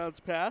the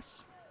inbounds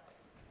pass.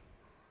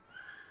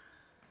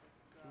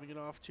 Giving it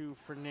off to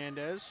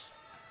Fernandez.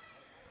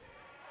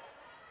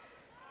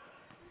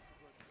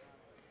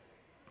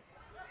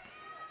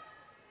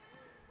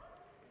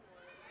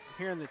 I'm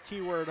hearing the T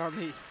word on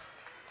the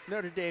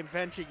Notre Dame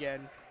bench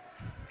again.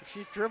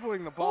 She's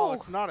dribbling the ball.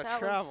 It's not a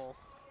travel.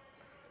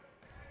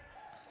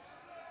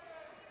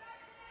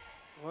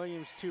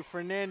 Williams to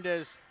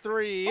Fernandez.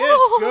 3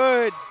 is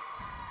good.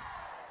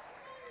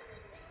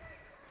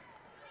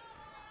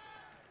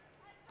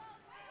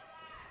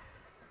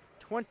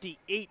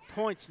 $28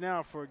 points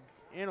now for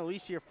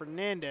Annalicia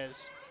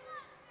Fernandez.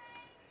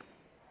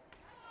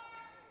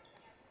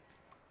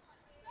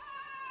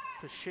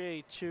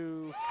 Pache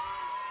to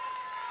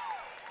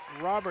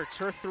Roberts.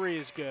 Her 3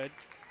 is good.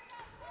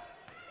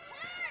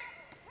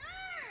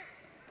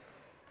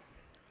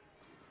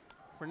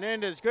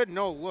 Fernandez good.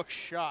 No look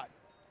shot.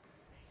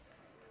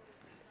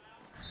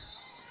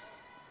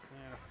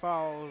 And a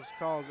foul is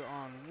called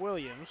on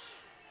Williams.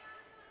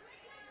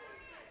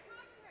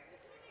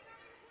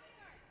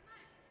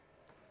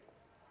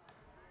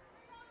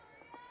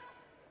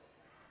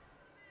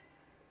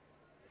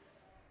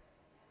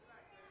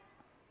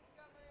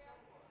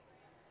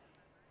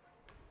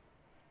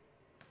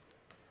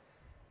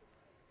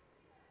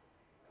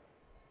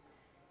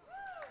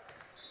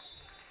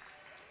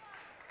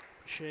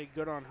 Shea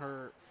good on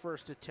her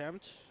first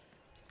attempt.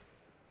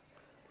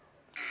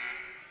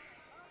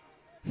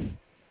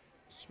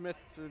 Smith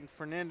and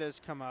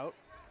Fernandez come out.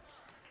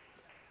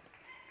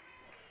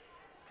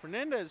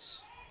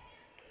 Fernandez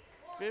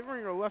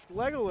favoring her left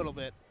leg a little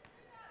bit.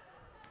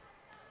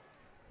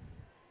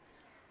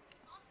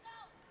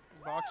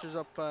 Boxers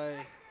up by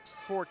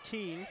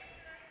 14.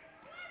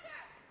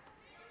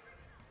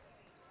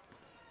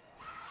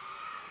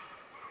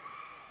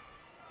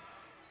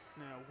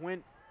 Now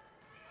Wint.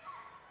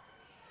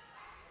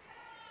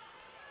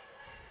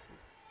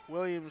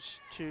 Williams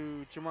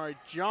to Jamari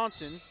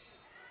Johnson.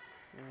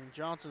 And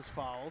Johnson's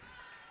fouled.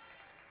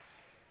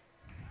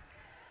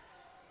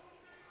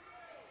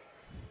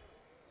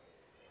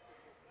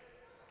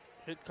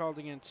 Hit called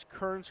against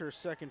Kearns, her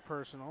second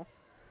personal.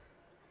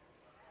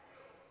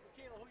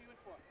 Kayla, who are you in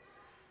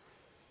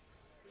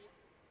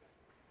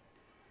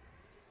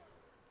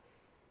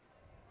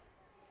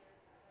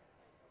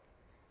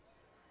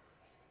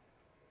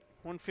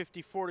for?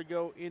 1:54 to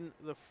go in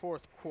the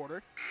fourth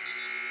quarter.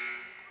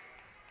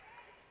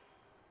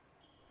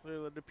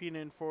 Layla DePina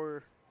in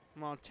for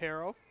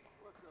Montero.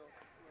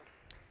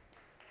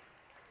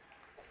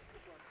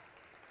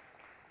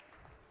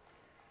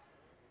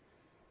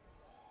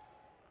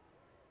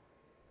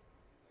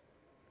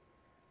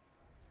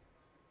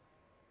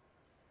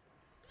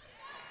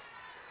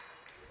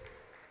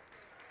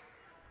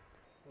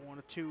 One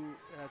or two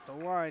at the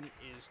line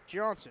is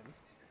Johnson.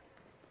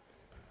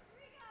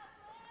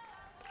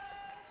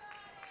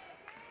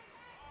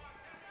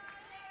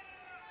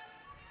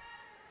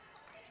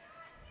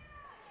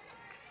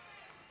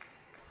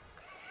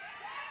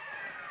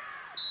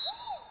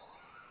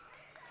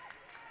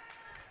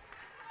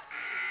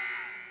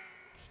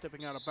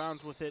 Stepping out of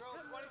bounds with it. 22-23.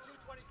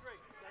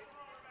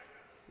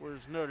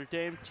 Where's Notre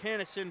Dame?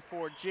 Tannison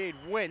for Jade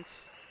Went.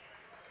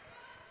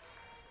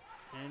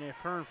 And if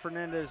her and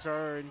Fernandez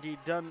are indeed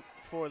done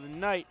for the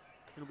night,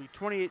 it'll be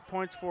 28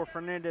 points for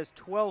Fernandez,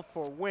 12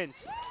 for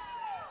Went.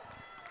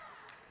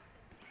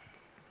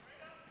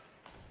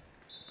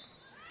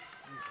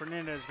 And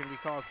Fernandez is going to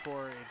be called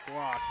for a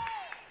block.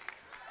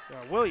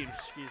 Williams,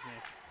 excuse me.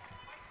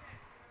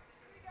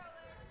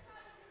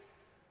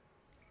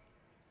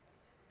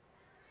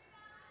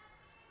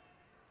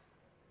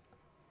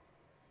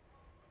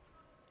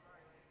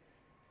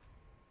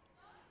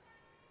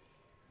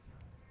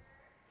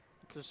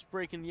 Just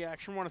breaking the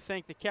action, I want to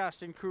thank the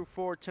cast and crew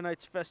for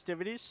tonight's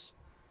festivities.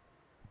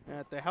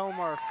 At the helm,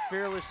 our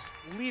fearless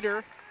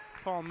leader,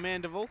 Paul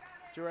Mandeville,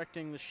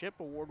 directing the ship,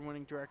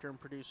 award-winning director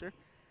and producer.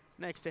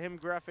 Next to him,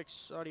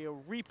 graphics,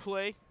 audio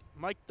replay,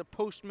 Mike the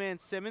Postman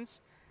Simmons.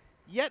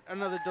 Yet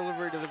another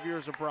delivery to the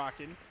viewers of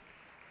Brockton.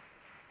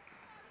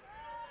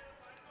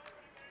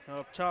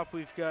 Now up top,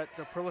 we've got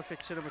the prolific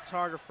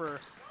cinematographer,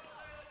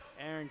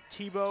 Aaron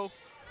Tebow,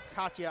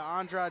 Katya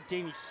Andrade,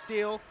 Danny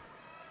Steele.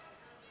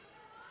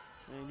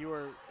 And you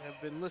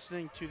have been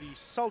listening to the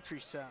sultry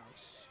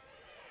sounds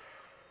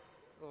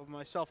of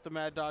myself, the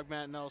Mad Dog,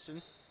 Matt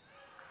Nelson,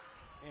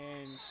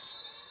 and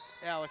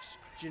Alex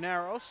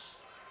Gennaros.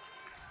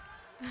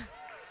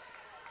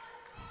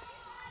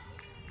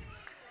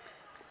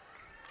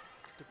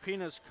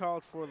 DePina's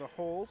called for the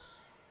hold.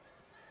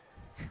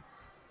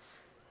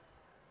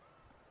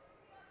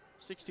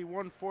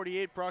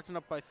 61-48, Brockton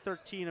up by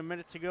 13, a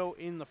minute to go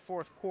in the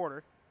fourth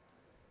quarter.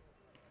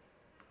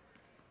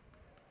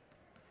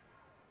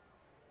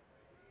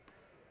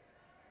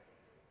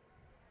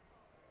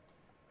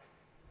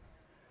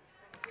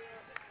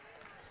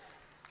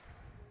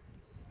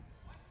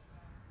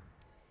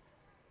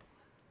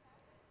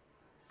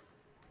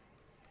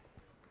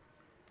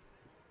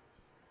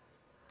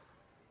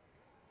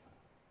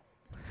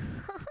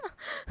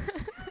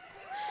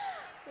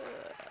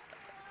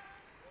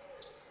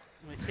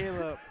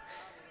 Michaela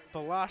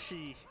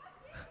Balashi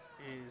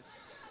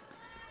is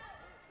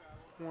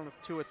one of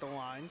two at the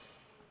line.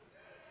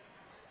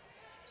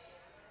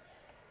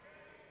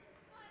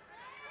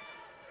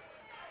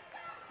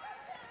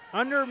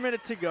 Under a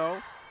minute to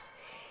go.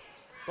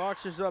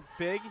 Boxers up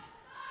big.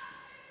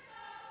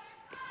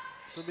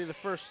 This will be the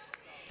first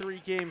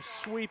three-game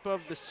sweep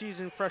of the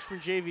season. Freshman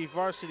JV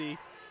varsity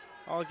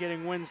all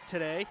getting wins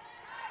today.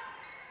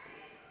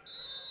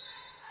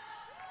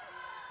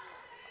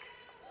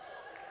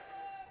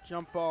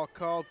 Jump ball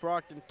called.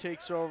 Brockton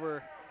takes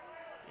over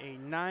a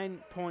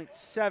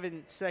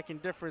 9.7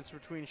 second difference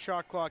between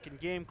shot clock and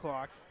game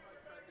clock.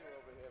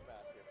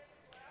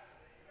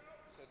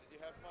 So did you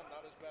have fun?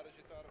 Not as bad as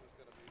you thought it was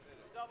going to be, did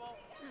it? Double.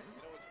 You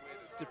know what's weird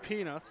is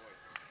DePina.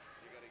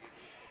 you got to get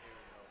used to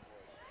hearing your own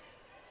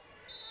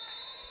voice.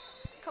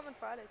 Coming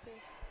Friday, too.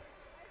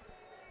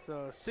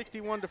 So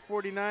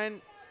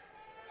 61-49,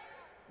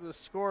 the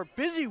score.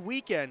 Busy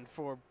weekend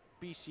for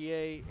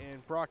BCA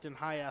and Brockton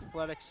High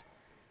Athletics.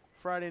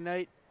 Friday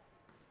night,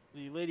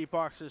 the Lady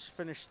Boxers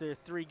finished their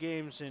 3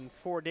 games in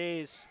 4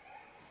 days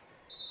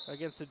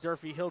against the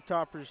Durfee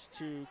Hilltoppers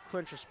to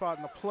clinch a spot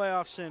in the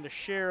playoffs and a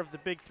share of the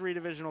Big 3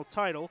 divisional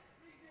title.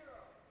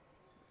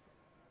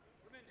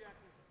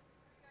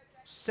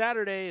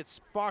 Saturday,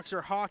 it's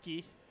Boxer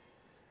hockey,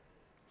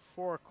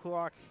 4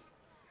 o'clock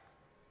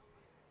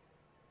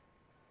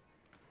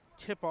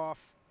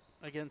tip-off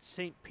against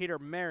St. Peter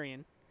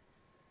Marion.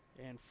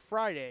 And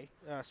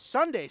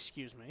Sunday,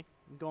 excuse me,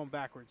 I'm going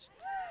backwards.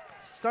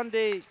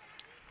 Sunday,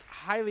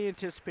 highly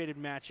anticipated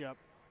matchup.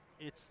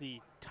 It's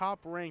the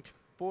top-ranked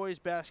boys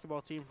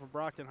basketball team from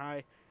Brockton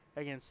High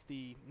against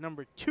the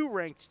number 2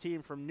 ranked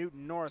team from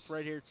Newton North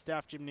right here at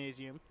Staff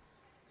Gymnasium.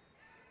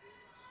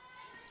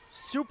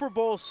 Super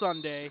Bowl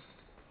Sunday.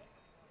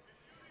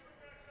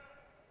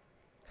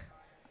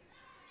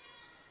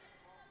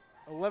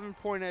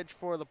 .11 edge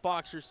for the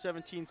Boxers,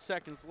 17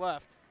 seconds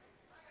left.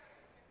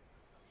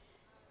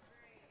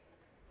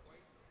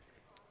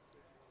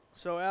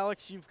 So,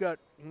 Alex, you've got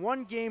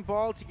one game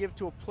ball to give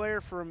to a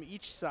player from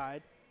each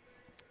side.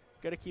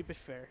 Got to keep it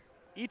fair.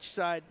 Each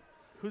side,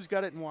 who's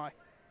got it and why?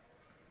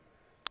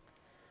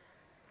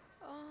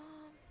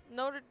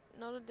 Notre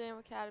Dame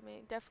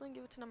Academy. Definitely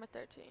give it to number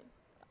 13.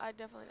 I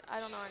don't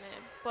know her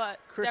name, but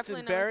Kristen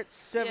definitely Barrett,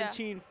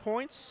 17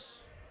 points.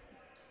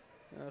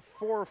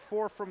 4 of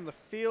 4 from the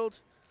field,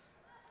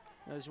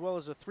 as well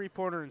as a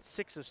three-pointer and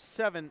 6 of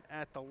 7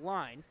 at the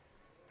line.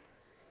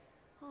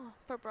 Oh,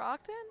 for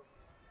Brockton?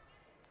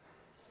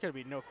 There's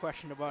going to be no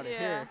question about it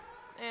here.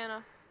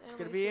 Anna. It's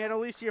going to be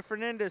Annalicia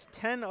Fernandez,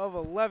 10 of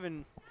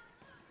 11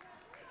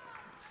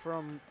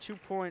 from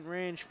two-point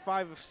range,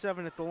 5 of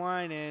 7 at the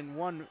line, and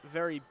one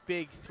very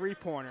big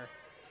three-pointer.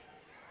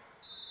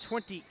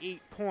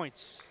 28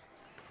 points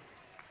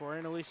for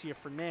Annalicia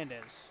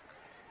Fernandez.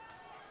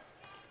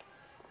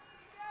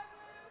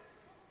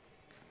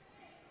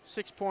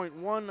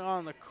 6.1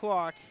 on the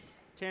clock.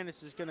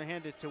 Tanis is going to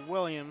hand it to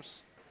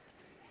Williams.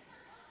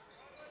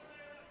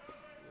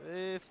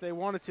 If they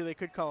wanted to, they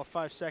could call a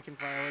 5-second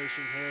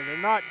violation here.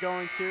 They're not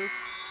going to.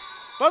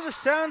 Buzzer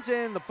sounds,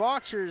 and the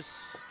Boxers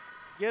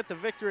get the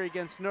victory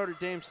against Notre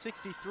Dame,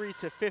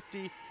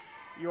 63-50,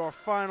 your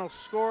final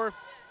score.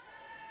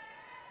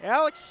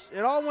 Alex,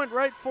 it all went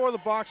right for the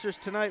Boxers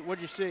tonight.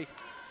 What'd you see?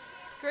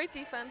 Great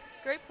defense.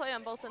 Great play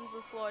on both ends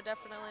of the floor,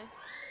 definitely.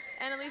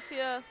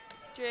 Annalicia,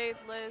 Jade,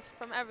 Liz,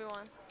 from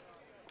everyone.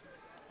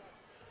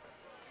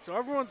 So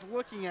everyone's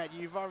looking at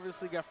you. You've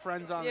obviously got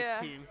friends on this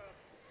team.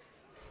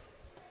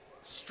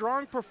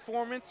 Strong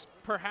performance,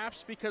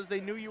 perhaps because they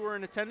knew you were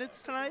in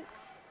attendance tonight?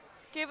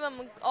 Gave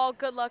them all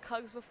good luck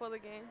hugs before the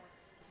game.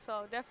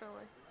 So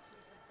definitely.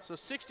 So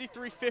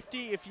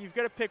 63-50, if you've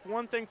got to pick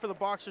one thing for the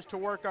Boxers to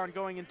work on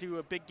going into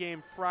a big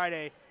game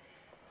Friday,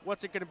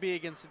 what's it going to be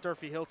against the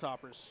Durfee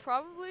Hilltoppers?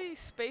 Probably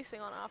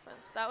spacing on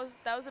offense. That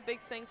was a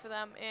big thing for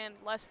them, and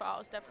less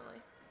fouls,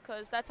 definitely,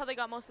 because that's how they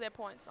got most of their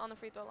points, on the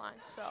free throw line.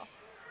 So.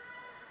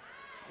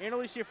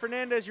 Annalicia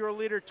Fernandez, your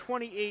leader,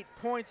 28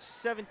 points,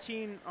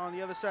 17 on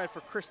the other side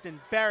for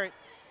Kristen Barrett.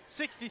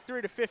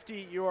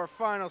 63-50, your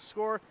final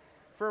score.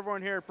 For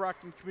everyone here at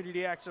Brockton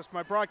Community Access,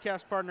 my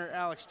broadcast partner,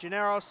 Alex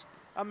Gennaros,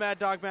 I'm Mad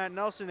Dog Matt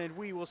Nelson, and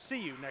we will see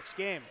you next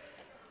game.